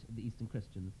flight of the Eastern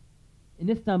Christians. In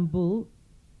Istanbul,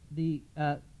 the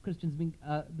Christians being,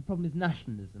 the problem is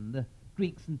nationalism. The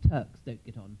Greeks and Turks don't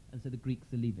get on, and so the Greeks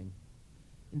are leaving.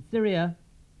 In Syria,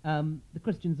 the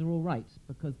Christians are all right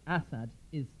because Assad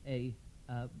is a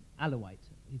Alawite.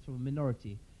 He's from a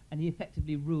minority, and he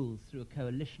effectively rules through a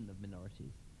coalition of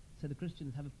minorities. So the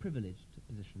Christians have a privileged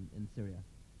position in Syria.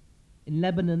 In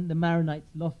Lebanon, the Maronites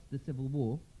lost the civil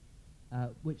war,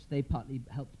 which they partly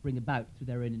helped bring about through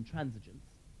their own intransigence.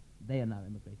 They are now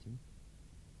immigrating.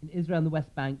 In Israel and the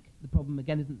West Bank, the problem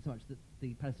again isn't so much that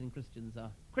the Palestinian Christians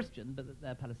are Christian, but that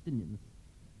they're Palestinians.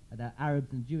 They're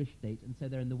Arabs and Jewish state, and so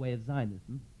they're in the way of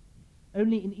Zionism.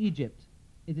 Only in Egypt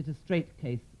is it a straight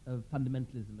case of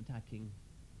fundamentalism attacking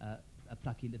a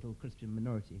plucky little Christian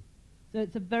minority. So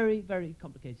it's a very, very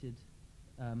complicated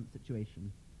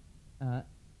situation.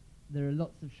 There are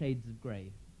lots of shades of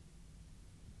grey.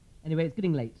 Anyway, it's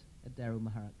getting late at Deir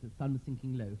al-Muharraq. The sun was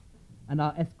sinking low, and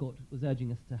our escort was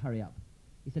urging us to hurry up.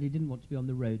 He said he didn't want to be on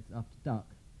the roads after dark.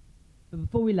 But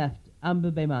before we left,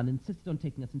 Amber Beyman insisted on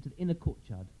taking us into the inner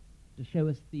courtyard to show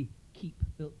us the keep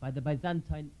built by the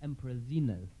Byzantine Emperor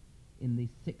Zeno in the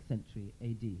 6th century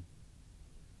AD.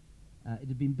 It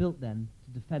had been built then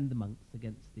to defend the monks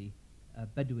against the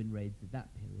Bedouin raids of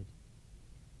that period.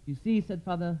 You see, said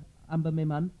Father Amber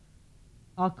Beyman,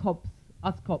 us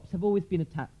Copts have always been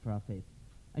attacked for our faith.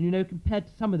 And you know, compared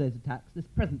to some of those attacks, this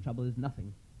present trouble is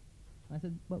nothing. I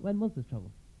said, when was this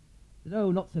trouble? He said,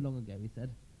 oh, not so long ago, he said.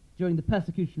 During the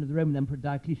persecution of the Roman Emperor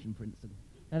Diocletian, for instance.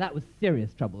 Now that was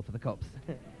serious trouble for the Copts.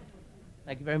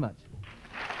 Thank you very much.